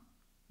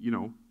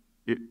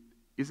 it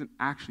isn't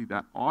actually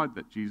that odd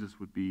that Jesus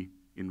would be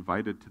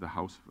invited to the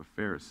house of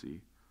a Pharisee.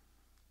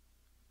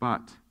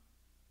 But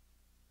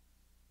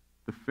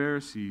the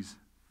Pharisees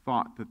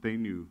thought that they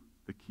knew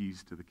the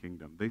keys to the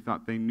kingdom. They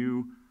thought they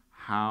knew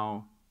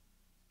how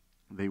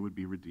they would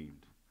be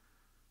redeemed.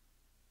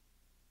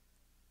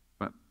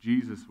 But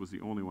Jesus was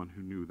the only one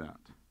who knew that.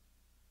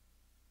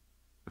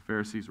 The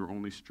Pharisees were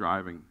only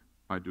striving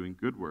by doing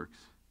good works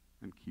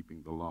and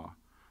keeping the law.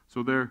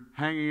 So they're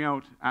hanging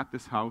out at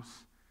this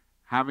house,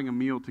 having a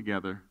meal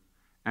together,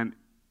 and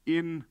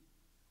in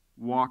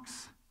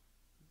walks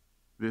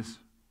this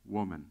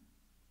woman.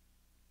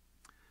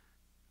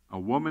 A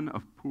woman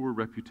of poor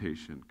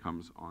reputation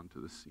comes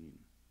onto the scene.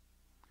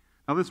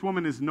 Now, this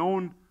woman is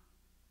known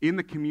in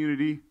the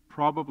community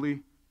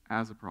probably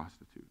as a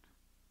prostitute.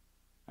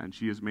 And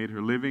she has made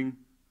her living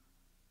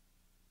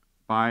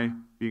by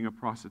being a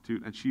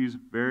prostitute, and she is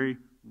very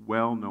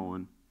well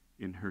known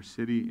in her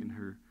city, in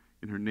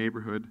her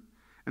neighborhood.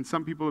 And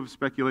some people have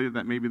speculated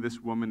that maybe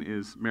this woman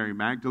is Mary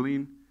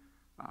Magdalene.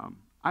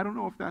 I don't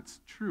know if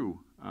that's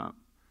true.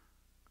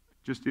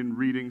 Just in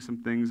reading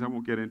some things, I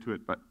won't get into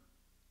it, but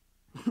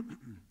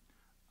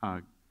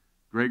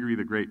Gregory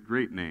the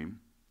Great name,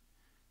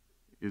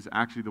 is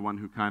actually the one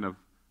who kind of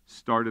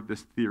started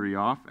this theory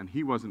off, and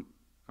he wasn't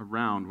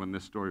around when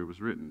this story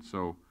was written,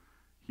 so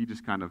he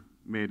just kind of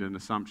made an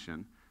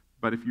assumption.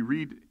 But if you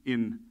read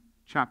in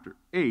chapter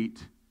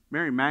 8,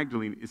 Mary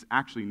Magdalene is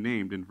actually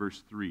named in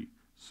verse 3.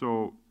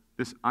 So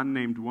this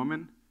unnamed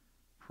woman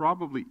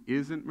probably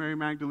isn't Mary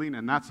Magdalene,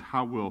 and that's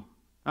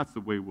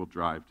the way we'll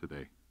drive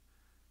today.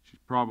 She's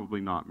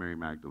probably not Mary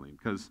Magdalene,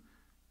 because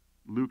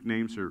Luke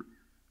names her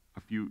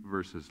a few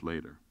verses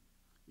later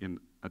in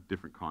a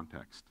different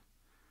context.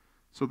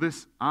 So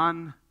this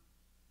unnamed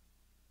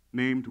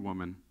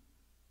woman,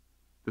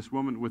 this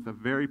woman with a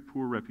very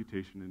poor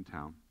reputation in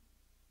town,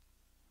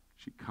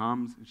 she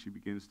comes and she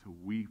begins to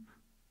weep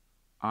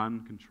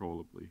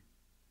uncontrollably.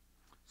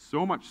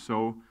 So much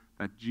so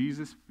that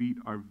Jesus' feet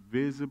are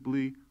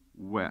visibly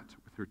wet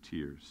with her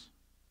tears.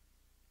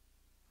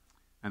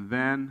 And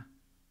then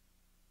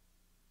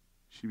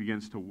she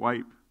begins to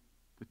wipe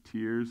the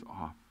tears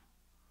off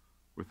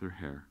with her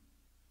hair.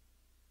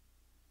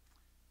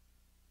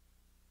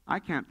 I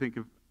can't think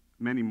of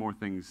many more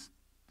things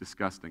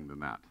disgusting than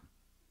that.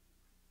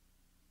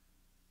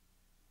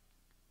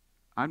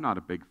 I'm not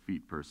a big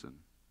feet person.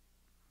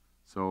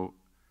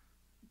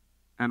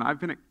 And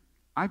I've been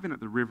at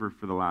the river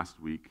for the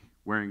last week,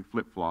 wearing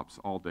flip-flops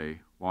all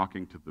day,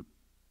 walking to the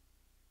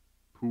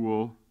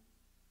pool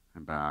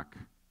and back,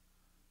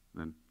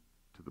 then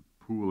to the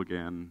pool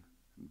again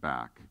and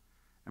back.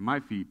 And my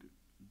feet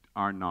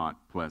are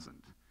not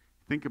pleasant.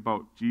 Think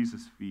about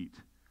Jesus' feet,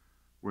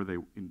 where they,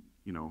 in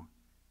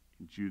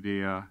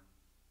Judea,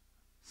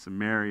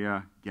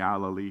 Samaria,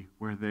 Galilee,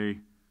 where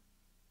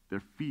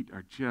their feet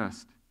are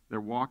they're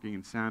walking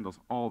in sandals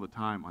all the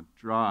time on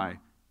dry,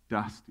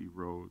 dusty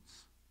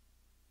roads.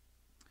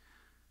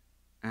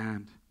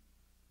 And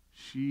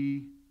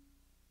she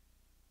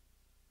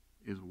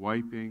is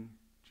wiping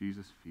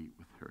Jesus' feet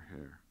with her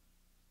hair.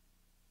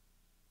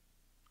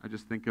 I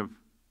just think of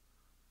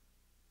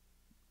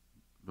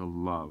the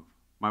love.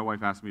 My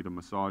wife asked me to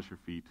massage her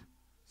feet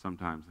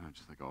sometimes, and I'm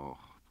just like, oh,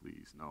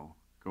 please, no.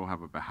 Go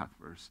have a bath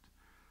first.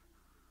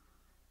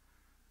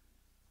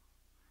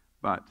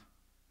 But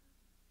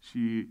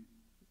she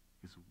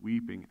is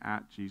weeping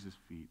at Jesus'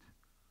 feet,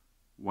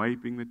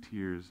 wiping the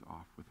tears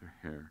off with her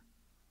hair.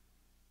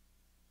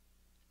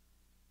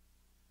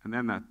 And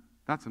then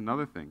that's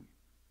another thing.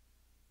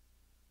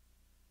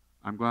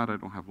 I'm glad I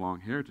don't have long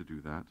hair to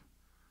do that.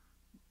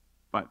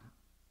 But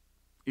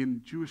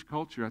in Jewish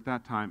culture at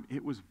that time,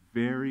 it was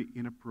very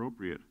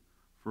inappropriate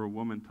for a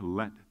woman to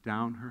let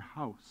down her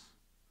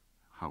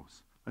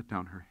let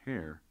down her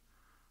hair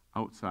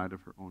outside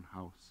of her own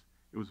house.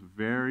 It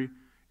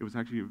was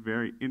actually a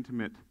very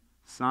intimate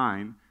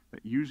sign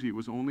that usually it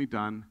was only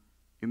done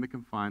in the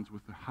confines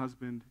with the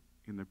husband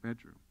in their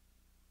bedroom.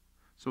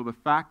 So the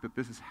fact that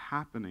this is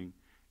happening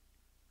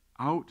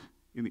out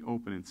in the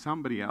open in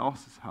somebody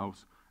else's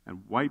house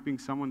and wiping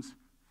someone's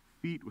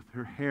feet with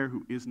her hair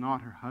who is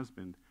not her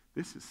husband,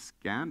 this is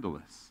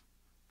scandalous.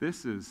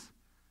 This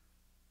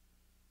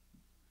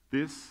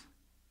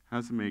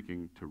has the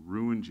making to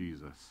ruin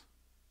Jesus.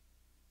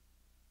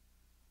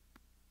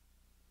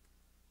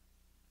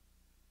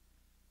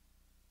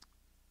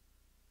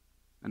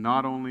 And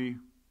not only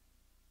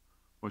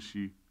was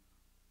she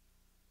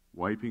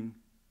wiping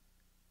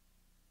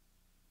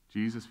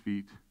Jesus'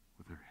 feet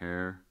with her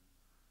hair,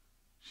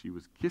 she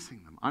was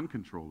kissing them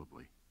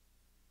uncontrollably.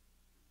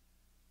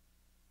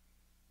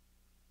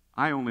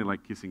 I only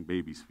like kissing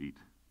babies' feet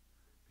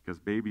because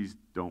babies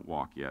don't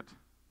walk yet.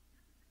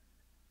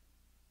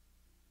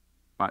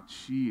 But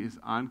she is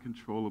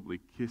uncontrollably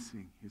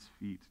kissing his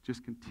feet,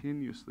 just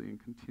continuously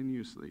and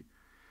continuously,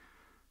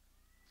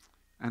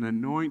 and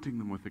anointing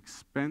them with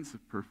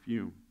expensive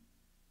perfume.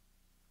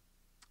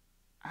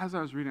 As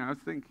I was reading, I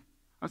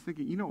was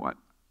thinking, you know what?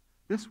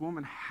 This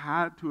woman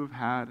had to have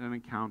had an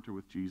encounter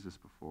with Jesus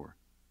before.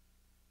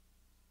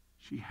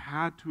 She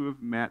had to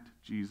have met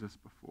Jesus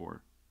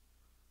before.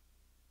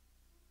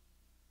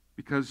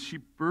 Because she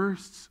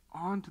bursts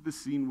onto the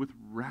scene with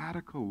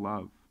radical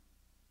love.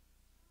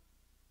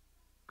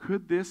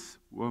 Could this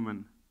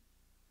woman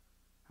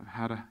have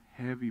had a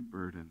heavy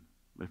burden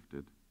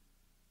lifted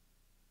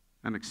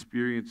and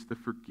experienced the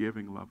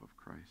forgiving love of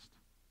Christ?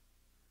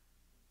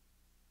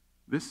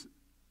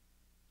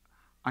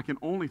 I can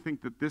only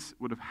think that this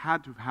would have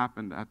had to have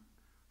happened at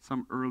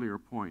some earlier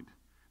point,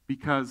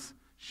 because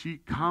she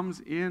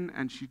comes in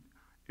and she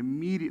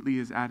immediately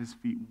is at his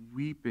feet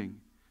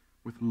weeping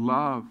with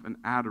love and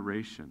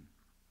adoration.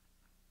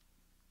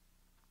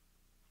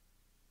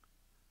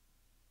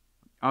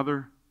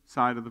 Other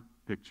side of the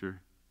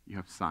picture, you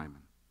have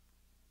Simon.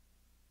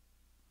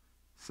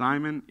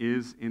 Simon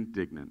is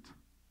indignant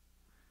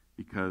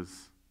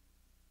because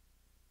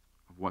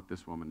of what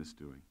this woman is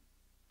doing.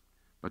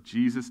 But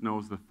Jesus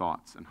knows the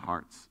thoughts and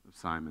hearts of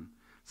Simon.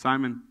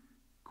 Simon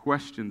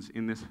questions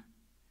in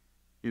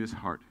his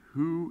heart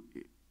who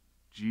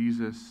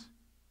Jesus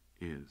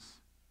is.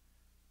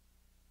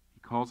 He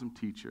calls him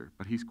teacher,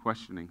 but he's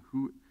questioning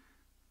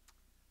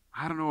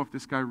I don't know if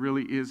this guy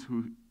really is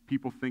who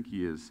people think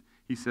he is.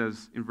 He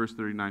says in verse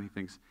 39, he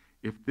thinks,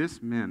 if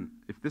this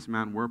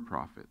man were a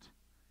prophet,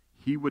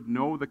 he would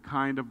know the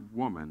kind of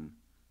woman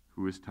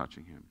who is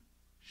touching him.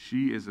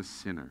 She is a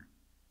sinner.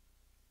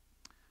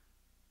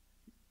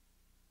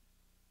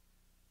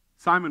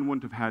 Simon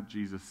wouldn't have had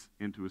Jesus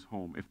into his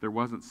home if there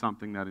wasn't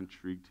something that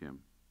intrigued him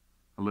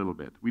a little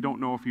bit. We don't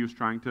know if he was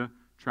trying to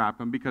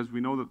trap him, because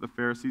we know that the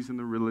Pharisees and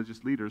the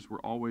religious leaders were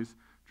always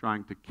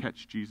trying to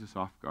catch Jesus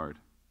off guard.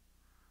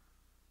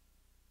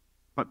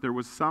 But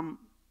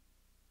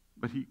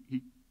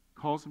he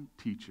calls him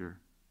teacher.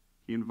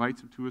 He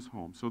invites him to his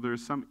home. So there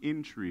is some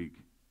intrigue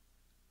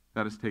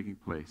that is taking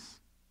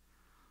place.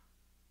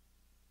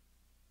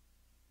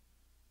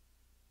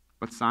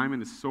 But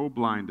Simon is so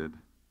blinded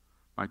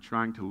by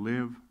trying to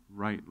live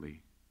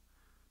rightly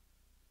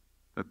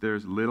that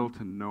there's little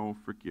to no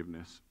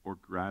forgiveness or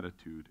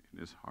gratitude in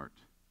his heart.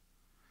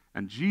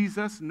 And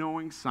Jesus,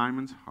 knowing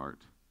Simon's heart,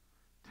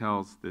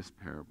 tells this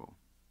parable.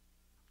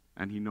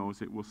 And he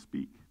knows it will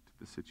speak to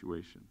the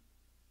situation.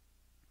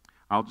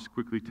 I'll just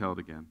quickly tell it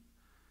again.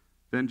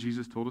 Then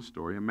Jesus told a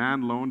story. A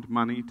man loaned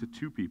money to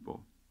two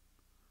people,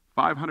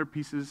 500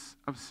 pieces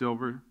of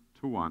silver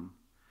to one,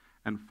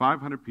 and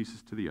 500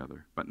 pieces to the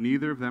other. But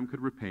neither of them could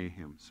repay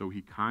him, so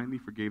he kindly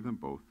forgave them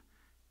both,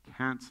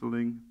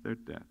 canceling their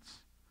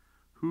debts.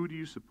 Who do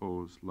you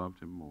suppose loved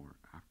him more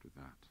after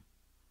that?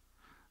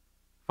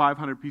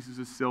 500 pieces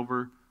of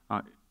silver,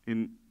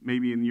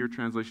 maybe in your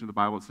translation of the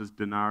Bible it says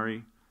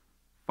denarii.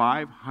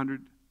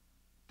 500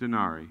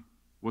 denarii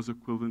was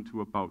equivalent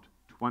to about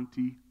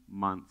 20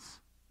 months'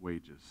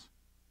 wages.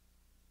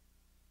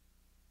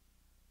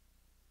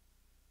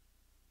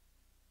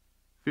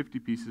 50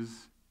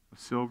 pieces of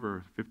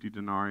silver, 50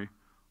 denarii,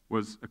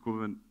 was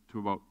equivalent to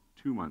about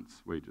 2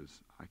 months'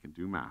 wages. I can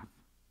do math.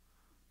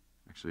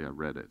 Actually, I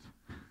read it.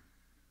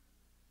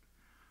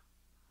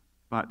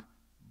 But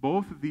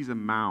both of these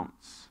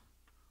amounts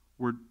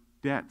were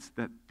debts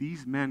that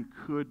these men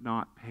could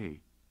not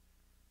pay.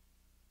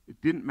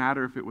 It didn't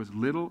matter if it was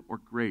little or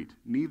great.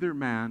 Neither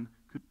man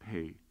could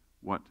pay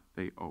what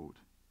they owed.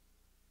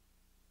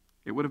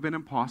 It would have been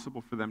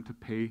impossible for them to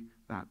pay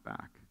that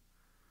back.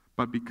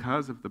 But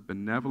because of the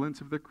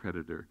benevolence of their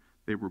creditor,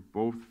 they were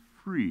both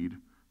freed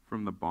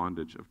from the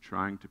bondage of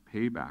trying to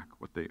pay back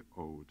what they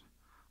owed.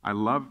 I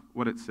love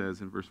what it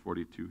says in verse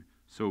 42.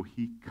 So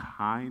he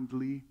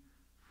kindly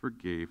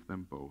forgave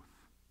them both,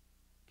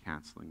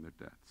 canceling their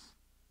debts.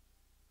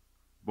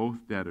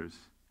 Both debtors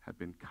had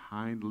been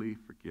kindly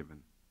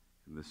forgiven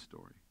in this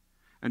story.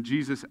 And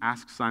Jesus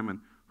asks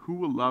Simon, who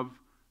will love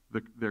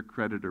their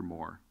creditor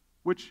more?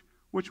 Which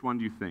one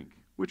do you think?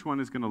 Which one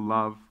is going to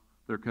love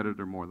their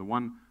creditor more? The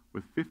one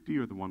with 50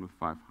 or the one with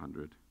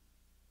 500?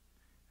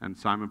 And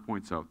Simon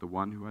points out the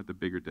one who had the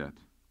bigger debt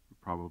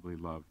would probably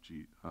love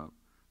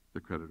the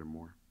creditor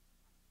more.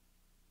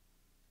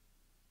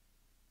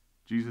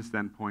 Jesus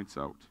then points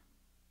out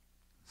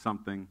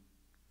something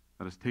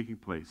that is taking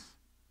place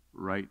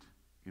right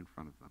in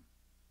front of them.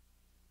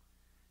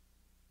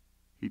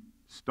 He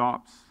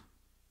stops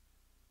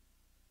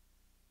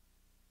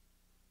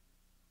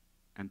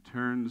and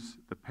turns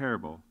the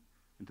parable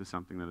into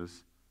something that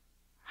is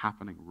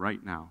happening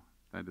right now,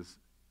 that is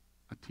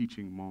a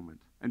teaching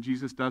moment. And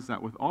Jesus does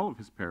that with all of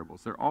his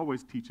parables. They're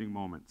always teaching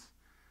moments.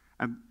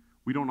 And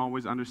we don't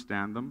always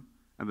understand them,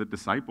 and the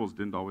disciples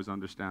didn't always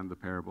understand the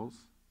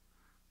parables.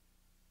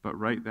 But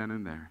right then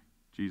and there,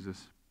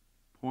 Jesus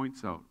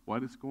points out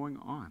what is going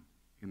on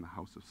in the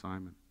house of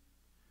Simon.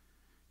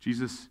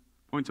 Jesus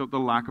points out the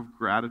lack of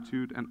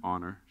gratitude and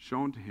honor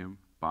shown to him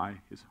by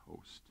his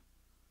host,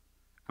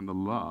 and the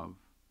love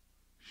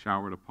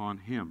showered upon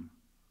him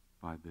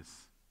by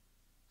this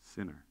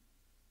sinner.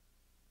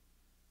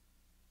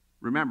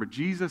 Remember,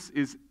 Jesus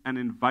is an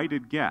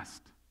invited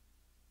guest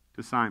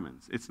to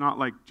Simon's. It's not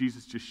like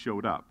Jesus just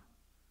showed up.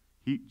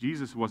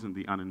 Jesus wasn't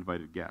the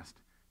uninvited guest.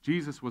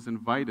 Jesus was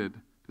invited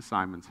to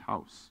Simon's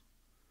house.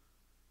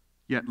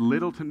 Yet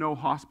little to no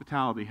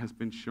hospitality has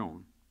been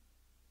shown.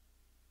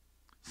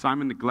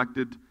 Simon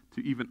neglected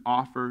to even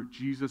offer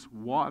Jesus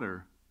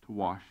water to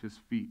wash his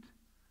feet.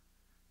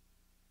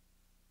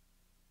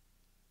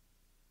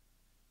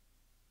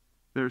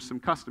 There's some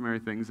customary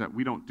things that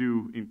we don't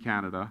do in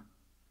Canada.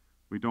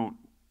 We don't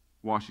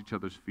wash each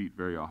other's feet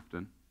very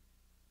often.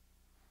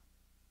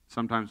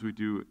 Sometimes we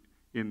do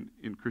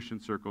in Christian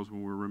circles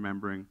when we're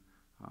remembering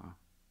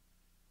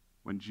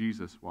when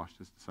Jesus washed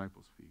his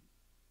disciples' feet.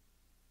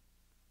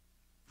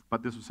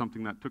 But this was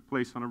something that took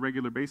place on a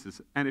regular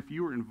basis. And if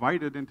you were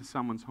invited into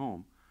someone's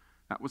home,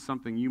 that was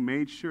something you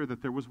made sure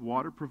that there was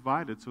water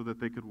provided so that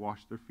they could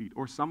wash their feet,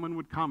 or someone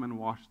would come and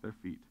wash their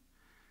feet.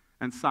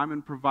 And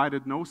Simon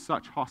provided no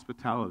such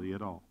hospitality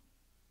at all.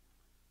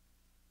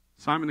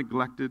 Simon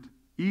neglected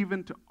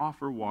even to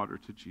offer water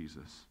to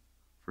Jesus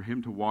for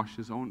him to wash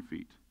his own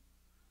feet,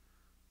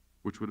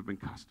 which would have been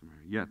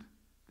customary. Yet,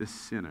 this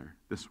sinner,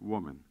 this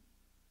woman,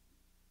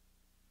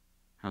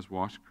 has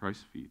washed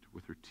Christ's feet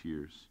with her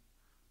tears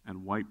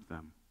and wiped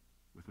them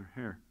with her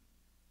hair.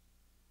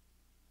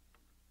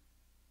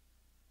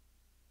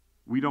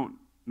 We don't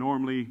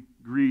normally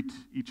greet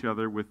each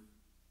other with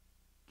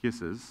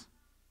kisses.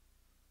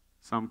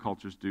 Some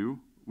cultures do.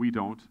 We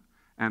don't.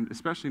 And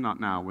especially not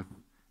now with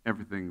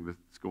everything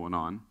that's going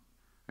on.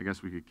 I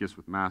guess we could kiss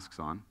with masks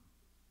on.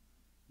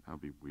 That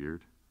would be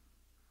weird.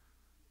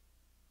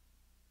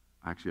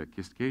 Actually, I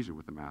kissed Kasia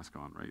with a mask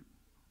on, right?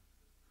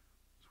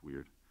 It's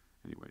weird.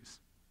 Anyways.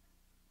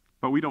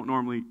 But we don't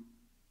normally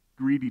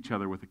greet each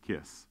other with a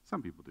kiss.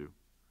 Some people do.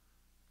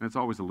 And it's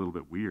always a little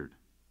bit weird,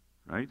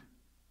 right?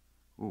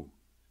 Oh,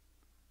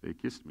 they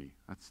kissed me.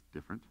 That's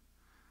different.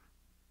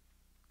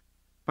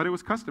 But it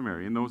was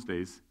customary in those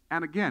days.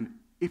 And again,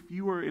 if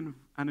you were an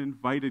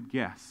invited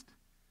guest,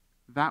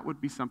 that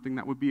would be something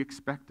that would be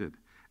expected.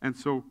 And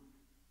so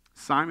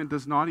Simon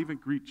does not even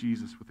greet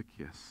Jesus with a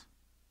kiss.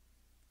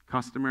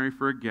 Customary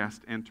for a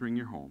guest entering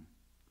your home.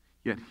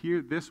 Yet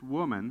here, this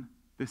woman,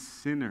 this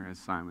sinner, as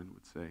Simon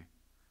would say,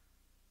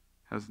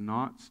 has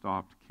not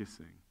stopped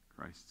kissing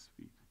Christ's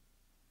feet.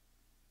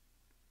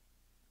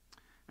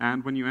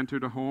 And when you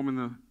entered a home in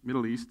the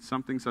Middle East,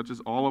 something such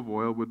as olive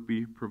oil would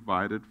be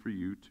provided for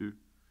you to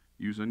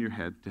use on your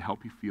head to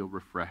help you feel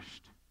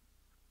refreshed.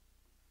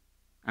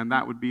 And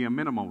that would be a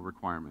minimal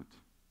requirement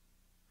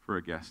for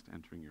a guest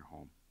entering your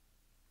home.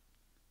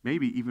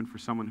 Maybe even for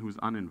someone who is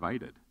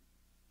uninvited.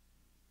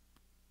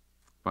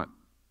 But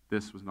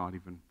this was not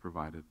even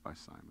provided by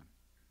Simon.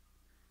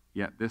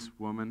 Yet this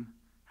woman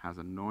has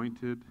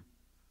anointed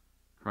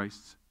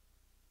Christ's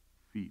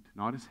feet,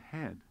 not his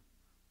head,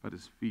 but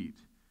his feet.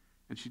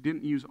 And she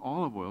didn't use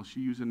olive oil,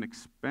 she used an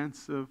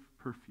expensive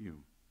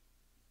perfume,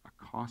 a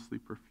costly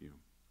perfume.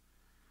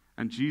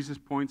 And Jesus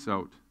points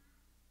out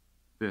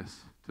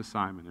this to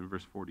Simon in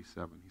verse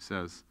 47. He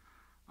says,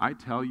 I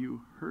tell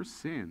you, her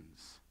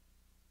sins,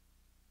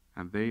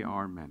 and they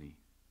are many,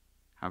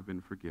 have been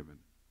forgiven.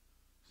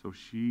 So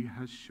she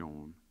has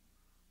shown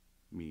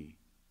me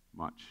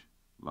much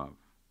love.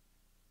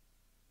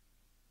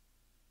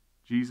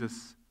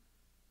 Jesus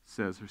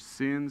says her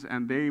sins,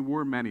 and they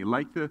were many,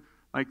 like the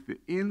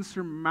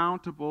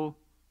insurmountable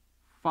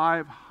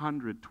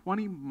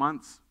 520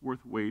 months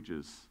worth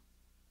wages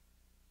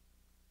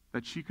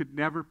that she could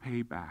never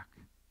pay back.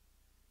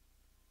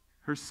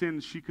 Her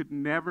sins she could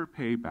never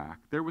pay back.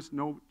 There was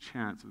no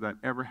chance of that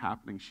ever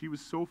happening. She was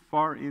so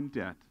far in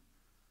debt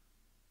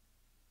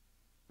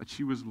that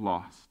she was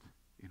lost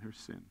in her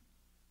sin.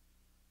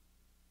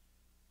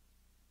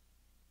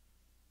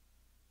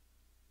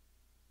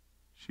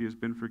 She has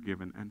been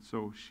forgiven, and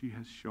so she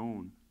has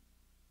shown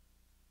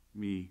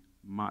me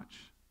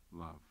much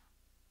love.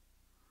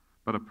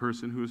 But a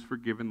person who is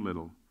forgiven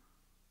little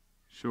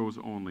shows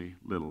only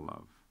little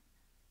love.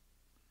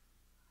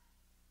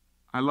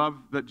 I love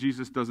that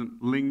Jesus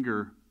doesn't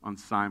linger on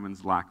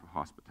Simon's lack of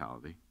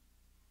hospitality.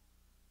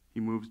 He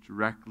moves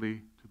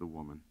directly to the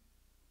woman.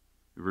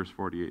 In verse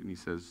 48, and he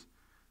says,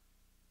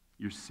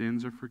 your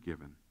sins are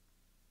forgiven.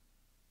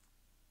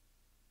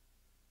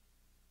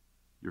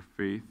 Your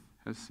faith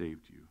has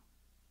saved you.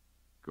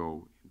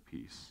 Go in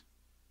peace.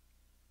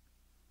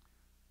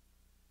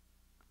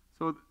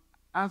 So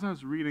as I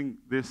was reading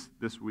this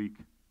week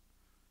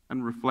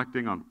and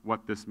reflecting on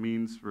what this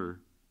means for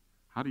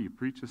how do you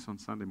preach this on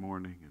Sunday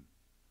morning and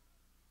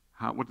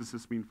what does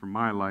this mean for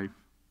my life,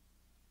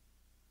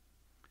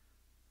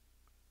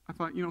 I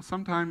thought,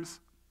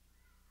 sometimes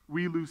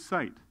we lose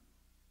sight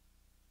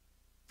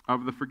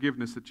of the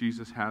forgiveness that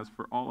Jesus has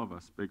for all of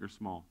us, big or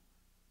small.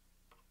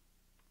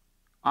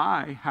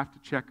 I have to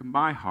check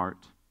my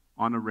heart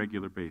on a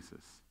regular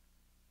basis.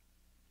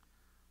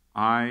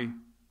 I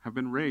have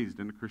been raised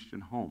in a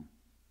Christian home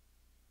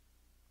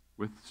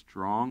with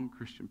strong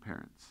Christian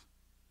parents.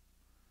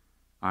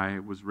 I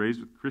was raised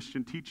with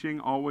Christian teaching,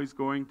 always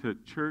going to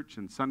church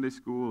and Sunday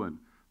school and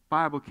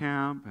Bible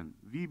camp and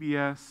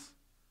VBS.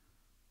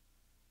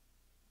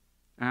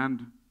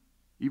 And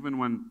even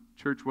when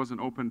church wasn't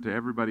open to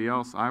everybody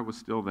else, I was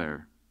still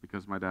there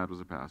because my dad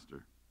was a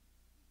pastor.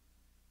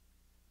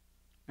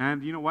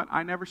 And you know what?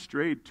 I never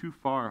strayed too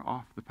far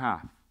off the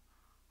path.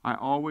 I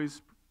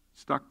always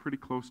stuck pretty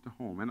close to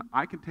home. And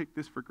I can take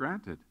this for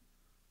granted.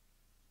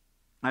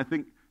 I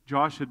think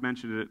Josh had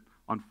mentioned it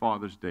on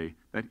Father's Day,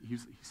 that he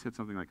said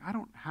something like, I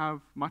don't have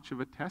much of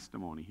a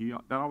testimony.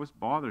 That always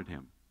bothered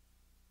him.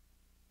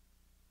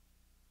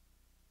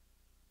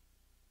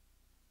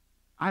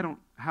 I don't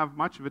have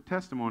much of a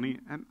testimony,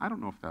 and I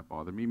don't know if that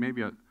bothered me.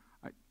 Maybe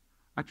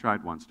I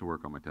tried once to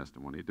work on my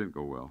testimony. It didn't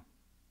go well.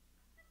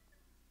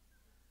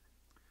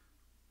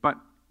 But,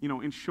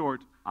 in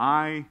short,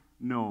 I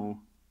know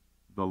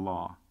the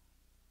law.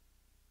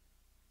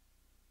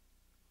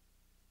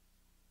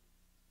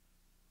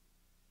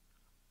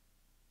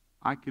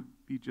 I could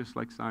be just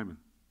like Simon.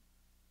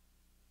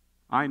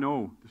 I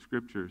know the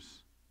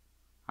scriptures.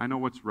 I know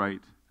what's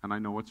right, and I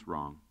know what's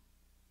wrong.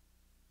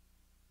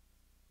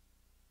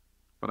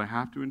 But I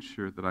have to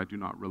ensure that I do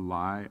not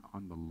rely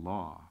on the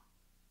law,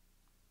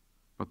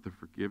 but the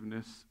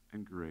forgiveness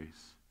and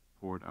grace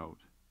poured out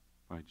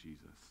by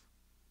Jesus.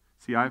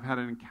 See, I've had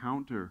an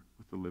encounter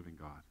with the living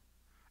God,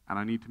 and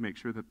I need to make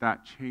sure that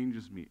that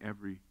changes me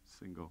every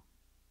single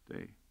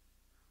day.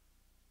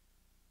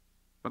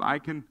 But I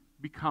can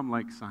become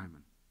like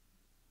Simon.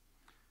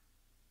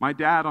 My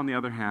dad, on the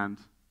other hand,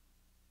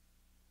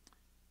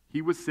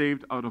 he was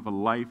saved out of a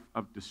life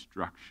of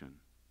destruction.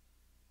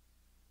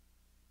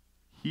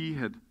 He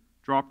had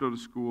dropped out of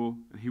school,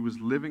 and he was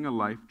living a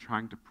life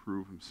trying to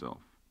prove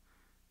himself.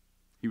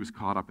 He was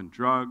caught up in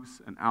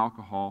drugs and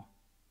alcohol,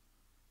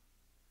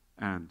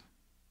 and,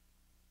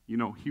 he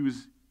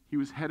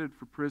was headed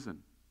for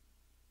prison.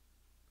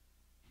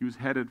 He was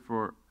headed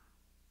for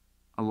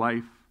a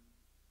life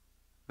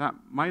that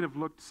might have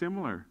looked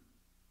similar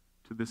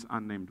to this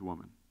unnamed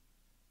woman.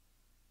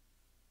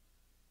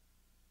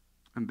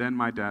 And then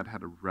my dad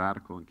had a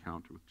radical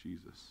encounter with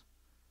Jesus.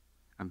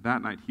 And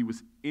that night, he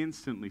was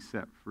instantly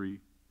set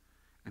free,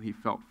 and he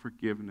felt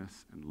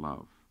forgiveness and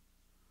love.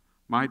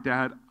 My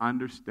dad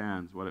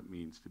understands what it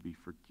means to be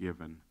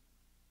forgiven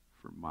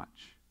for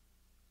much.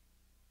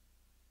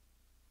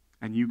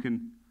 And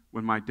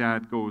when my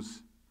dad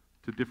goes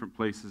to different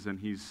places and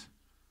he's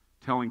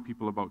telling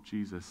people about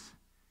Jesus,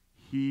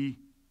 he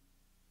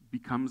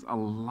becomes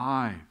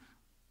alive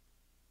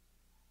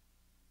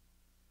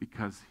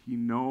because he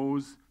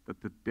knows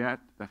that the debt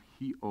that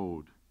he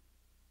owed,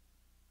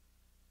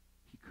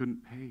 he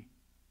couldn't pay.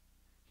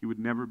 He would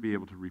never be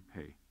able to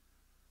repay.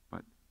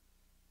 But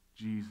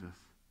Jesus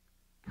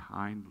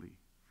kindly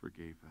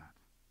forgave that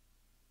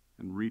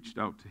and reached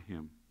out to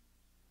him.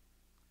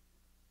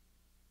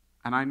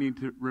 And I need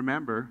to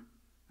remember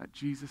that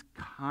Jesus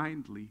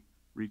kindly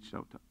reached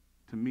out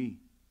to me.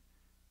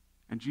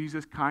 And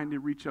Jesus kindly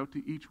reached out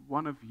to each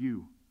one of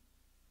you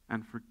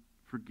and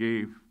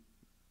forgave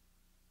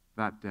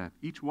that debt.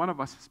 Each one of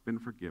us has been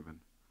forgiven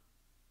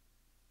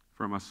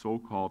from a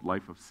so-called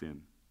life of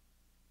sin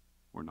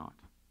or not.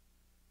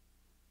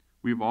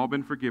 We've all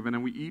been forgiven,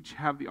 and we each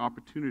have the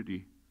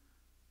opportunity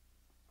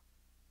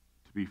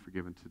to be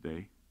forgiven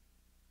today,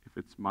 if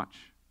it's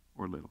much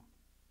or little.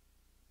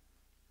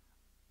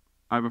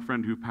 I have a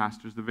friend who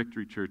pastors the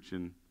Victory Church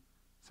in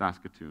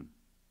Saskatoon,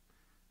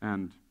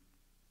 and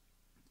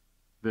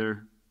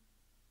their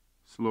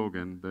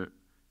slogan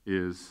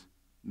is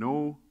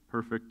 "No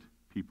perfect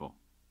people."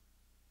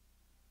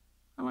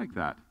 I like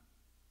that,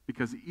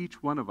 because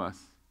each one of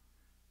us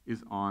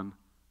is on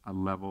a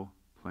level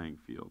playing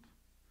field.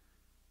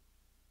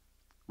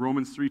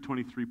 Romans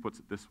 3:23 puts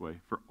it this way: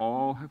 "For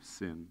all have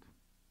sinned,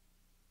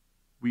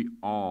 we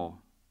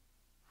all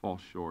fall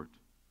short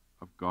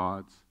of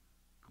God's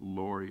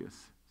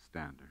glorious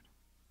standard."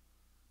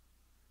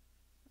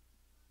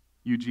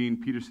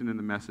 Eugene Peterson in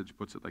The Message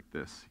puts it like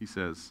this. He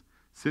says,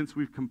 "Since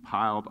we've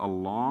compiled a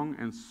long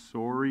and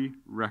sorry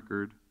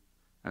record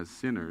as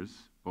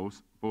sinners,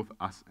 both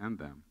us and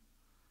them,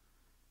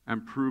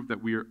 and proved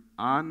that we are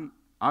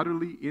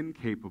utterly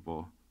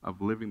incapable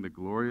of living the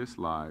glorious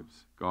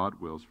lives God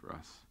wills for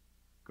us,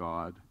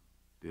 God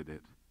did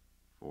it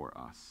for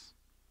us.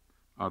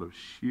 Out of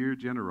sheer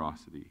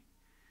generosity,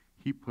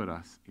 he put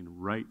us in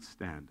right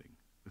standing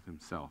with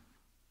himself."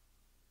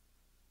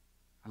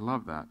 I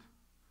love that.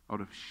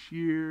 Out of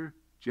sheer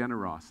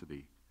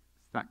generosity.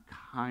 It's that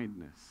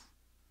kindness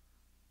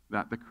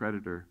that the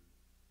creditor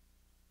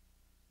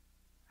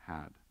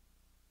had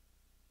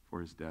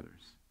for his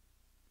debtors.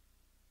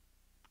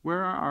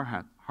 Where are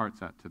our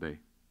hearts at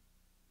today?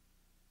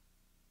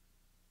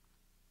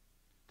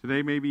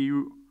 Today, maybe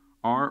you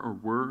are or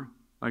were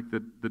like the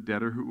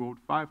debtor who owed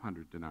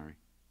 500 denarii.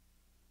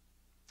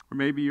 Or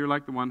maybe you're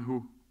like the one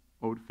who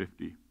owed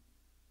 50.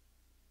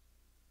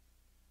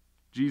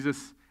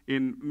 Jesus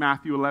in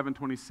Matthew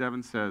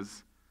 11:27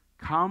 says,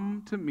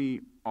 "Come to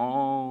me,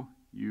 all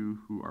you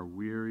who are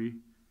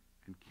weary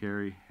and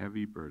carry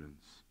heavy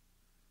burdens,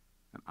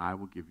 and I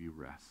will give you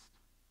rest."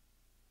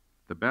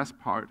 The best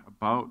part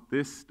about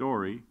this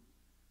story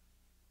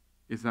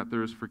is that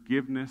there is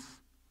forgiveness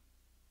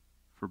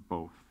for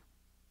both.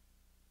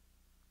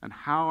 And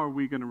how are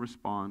we going to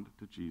respond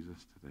to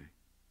Jesus today?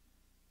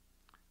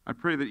 I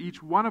pray that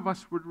each one of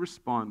us would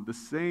respond the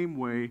same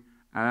way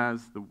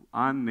as the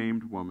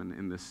unnamed woman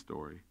in this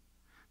story.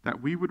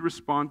 That we would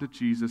respond to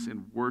Jesus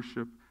in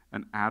worship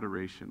and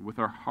adoration with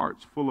our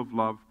hearts full of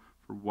love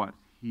for what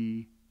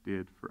he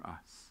did for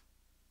us.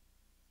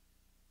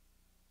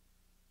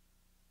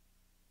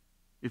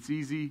 It's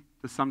easy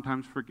to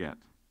sometimes forget.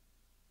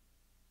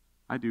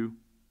 I do.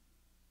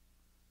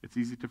 It's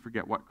easy to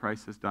forget what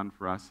Christ has done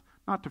for us.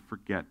 Not to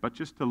forget, but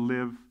just to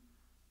live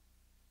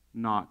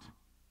not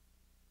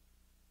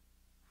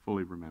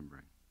fully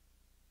remembering.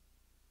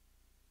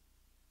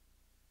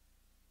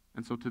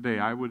 And so today,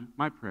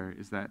 my prayer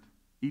is that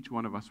each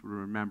one of us would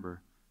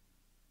remember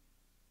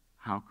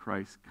how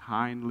Christ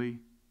kindly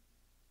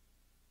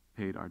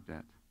paid our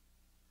debt,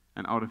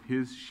 and out of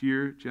his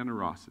sheer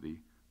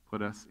generosity,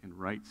 put us in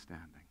right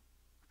standing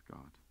with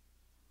God.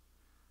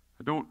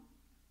 I don't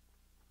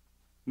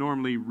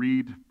normally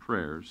read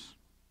prayers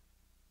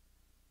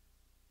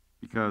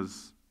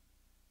because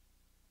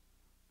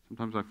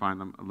sometimes I find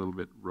them a little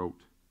bit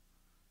rote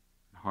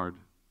and hard.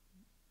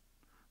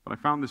 But I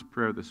found this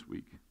prayer this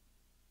week.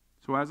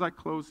 So as I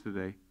close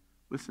today,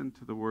 listen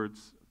to the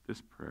words of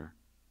this prayer.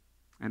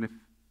 And if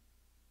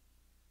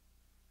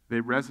they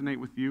resonate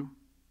with you,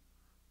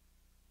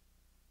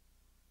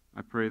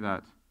 I pray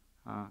that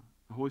the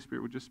Holy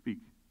Spirit would just speak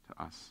to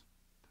us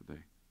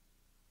today.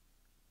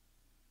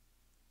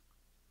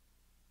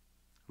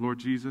 Lord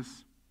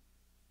Jesus,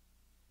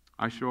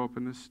 I show up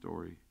in this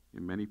story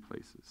in many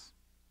places.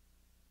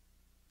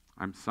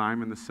 I'm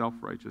Simon, the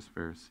self-righteous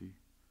Pharisee.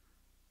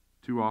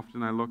 Too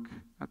often I look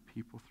at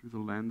people through the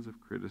lens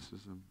of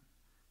criticism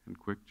and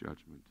quick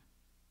judgment,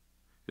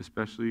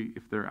 especially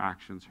if their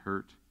actions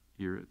hurt,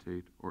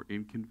 irritate, or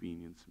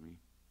inconvenience me,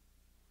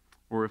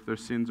 or if their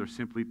sins are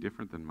simply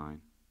different than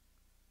mine.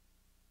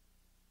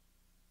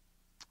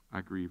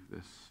 I grieve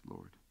this,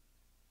 Lord.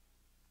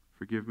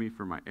 Forgive me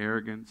for my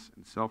arrogance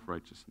and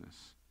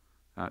self-righteousness.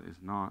 That is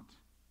not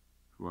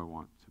who I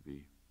want to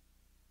be.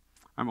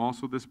 I'm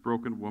also this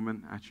broken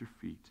woman at your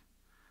feet.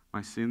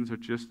 My sins are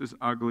just as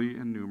ugly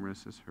and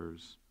numerous as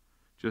hers,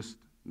 just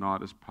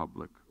not as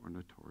public or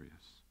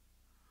notorious.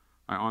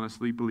 I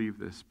honestly believe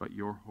this, but by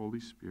your Holy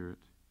Spirit,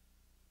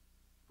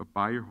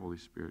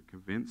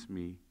 convince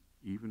me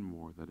even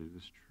more that it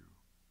is true.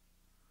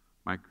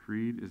 My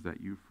creed is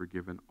that you've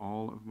forgiven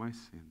all of my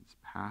sins,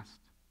 past,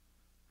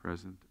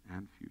 present,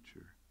 and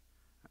future,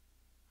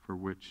 for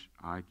which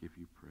I give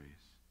you praise.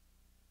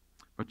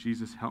 But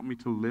Jesus, help me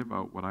to live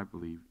out what I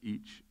believe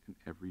each and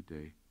every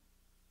day.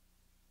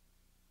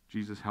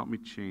 Jesus, help me,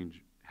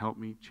 change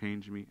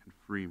me, and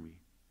free me.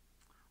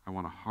 I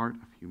want a heart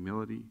of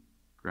humility,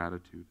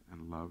 gratitude,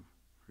 and love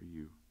for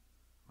you,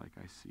 like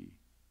I see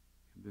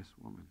in this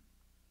woman.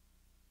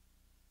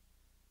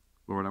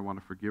 Lord, I want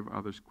to forgive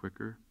others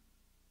quicker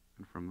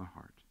and from the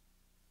heart,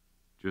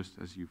 just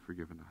as you've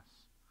forgiven us.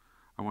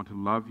 I want to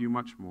love you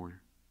much more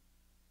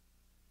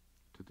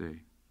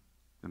today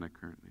than I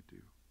currently do.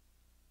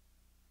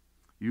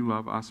 You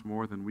love us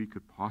more than we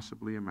could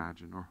possibly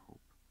imagine or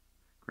hope.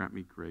 Grant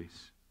me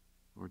grace,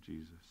 Lord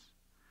Jesus,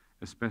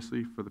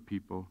 especially for the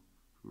people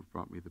who have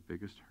brought me the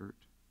biggest hurt,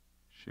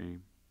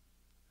 shame,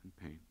 and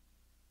pain.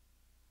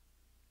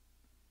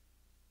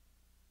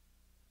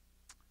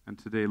 And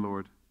today,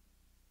 Lord,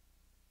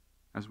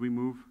 as we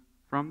move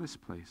from this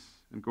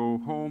place and go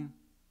home,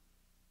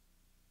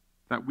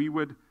 that we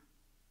would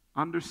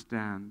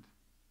understand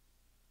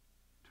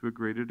to a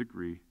greater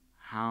degree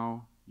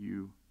how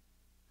you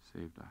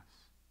saved us.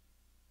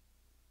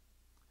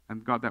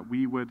 And God, that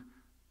we would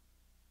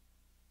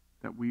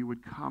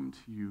come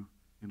to you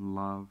in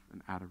love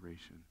and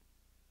adoration.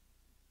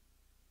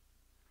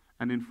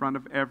 And in front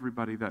of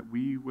everybody, that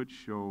we would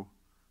show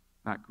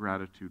that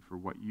gratitude for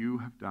what you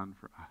have done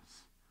for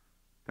us.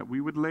 That we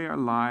would lay our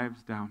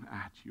lives down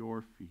at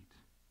your feet.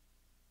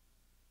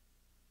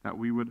 That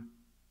we would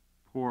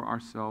pour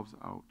ourselves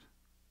out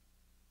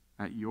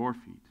at your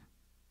feet,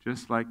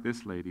 just like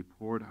this lady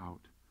poured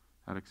out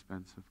that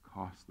expensive,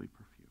 costly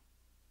perfume.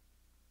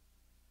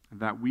 And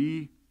that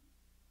we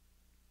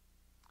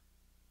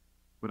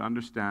would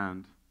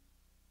understand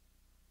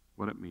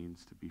what it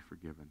means to be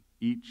forgiven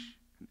each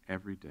and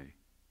every day.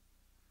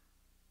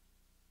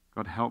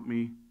 God, help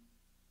me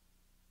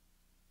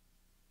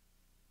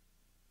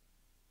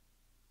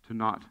to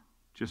not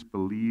just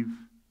believe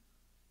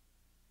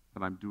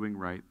that I'm doing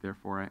right,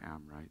 therefore I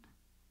am right.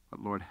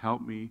 But Lord,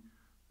 help me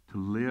to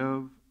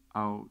live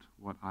out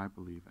what I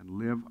believe and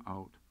live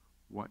out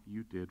what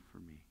you did for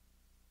me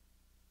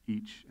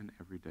each and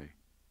every day.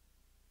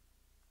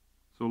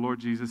 So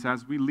Lord Jesus,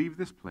 as we leave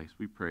this place,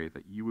 we pray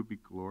that you would be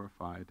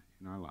glorified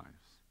in our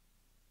lives,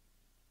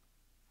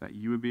 that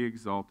you would be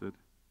exalted,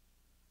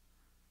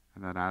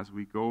 and that as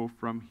we go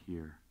from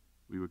here,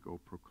 we would go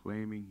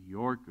proclaiming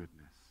your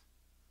goodness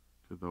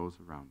to those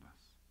around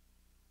us.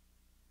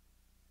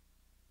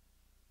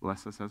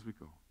 Bless us as we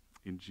go.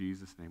 In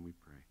Jesus' name we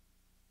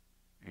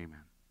pray.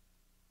 Amen.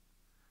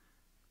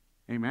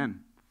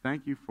 Amen.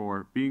 Thank you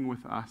for being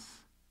with us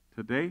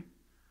today.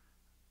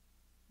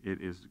 It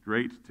is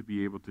great to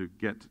be able to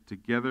get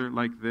together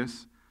like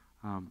this.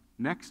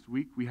 Next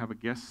week, we have a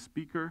guest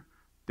speaker,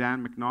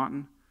 Dan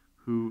McNaughton,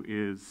 who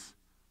is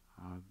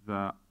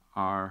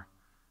our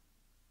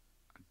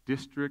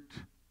district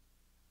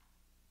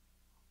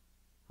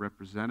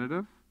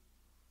representative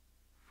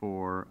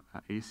for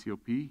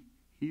ACOP.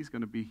 He's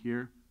going to be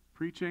here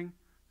preaching,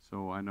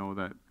 so I know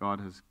that God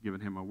has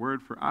given him a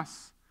word for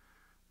us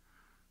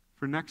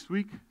for next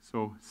week.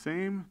 So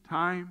same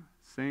time,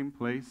 same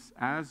place.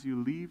 As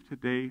you leave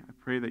today, I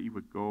pray that you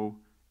would go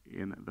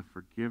in the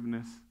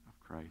forgiveness of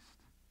Christ.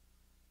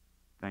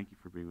 Thank you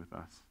for being with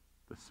us.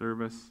 The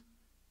service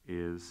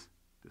is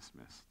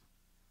dismissed.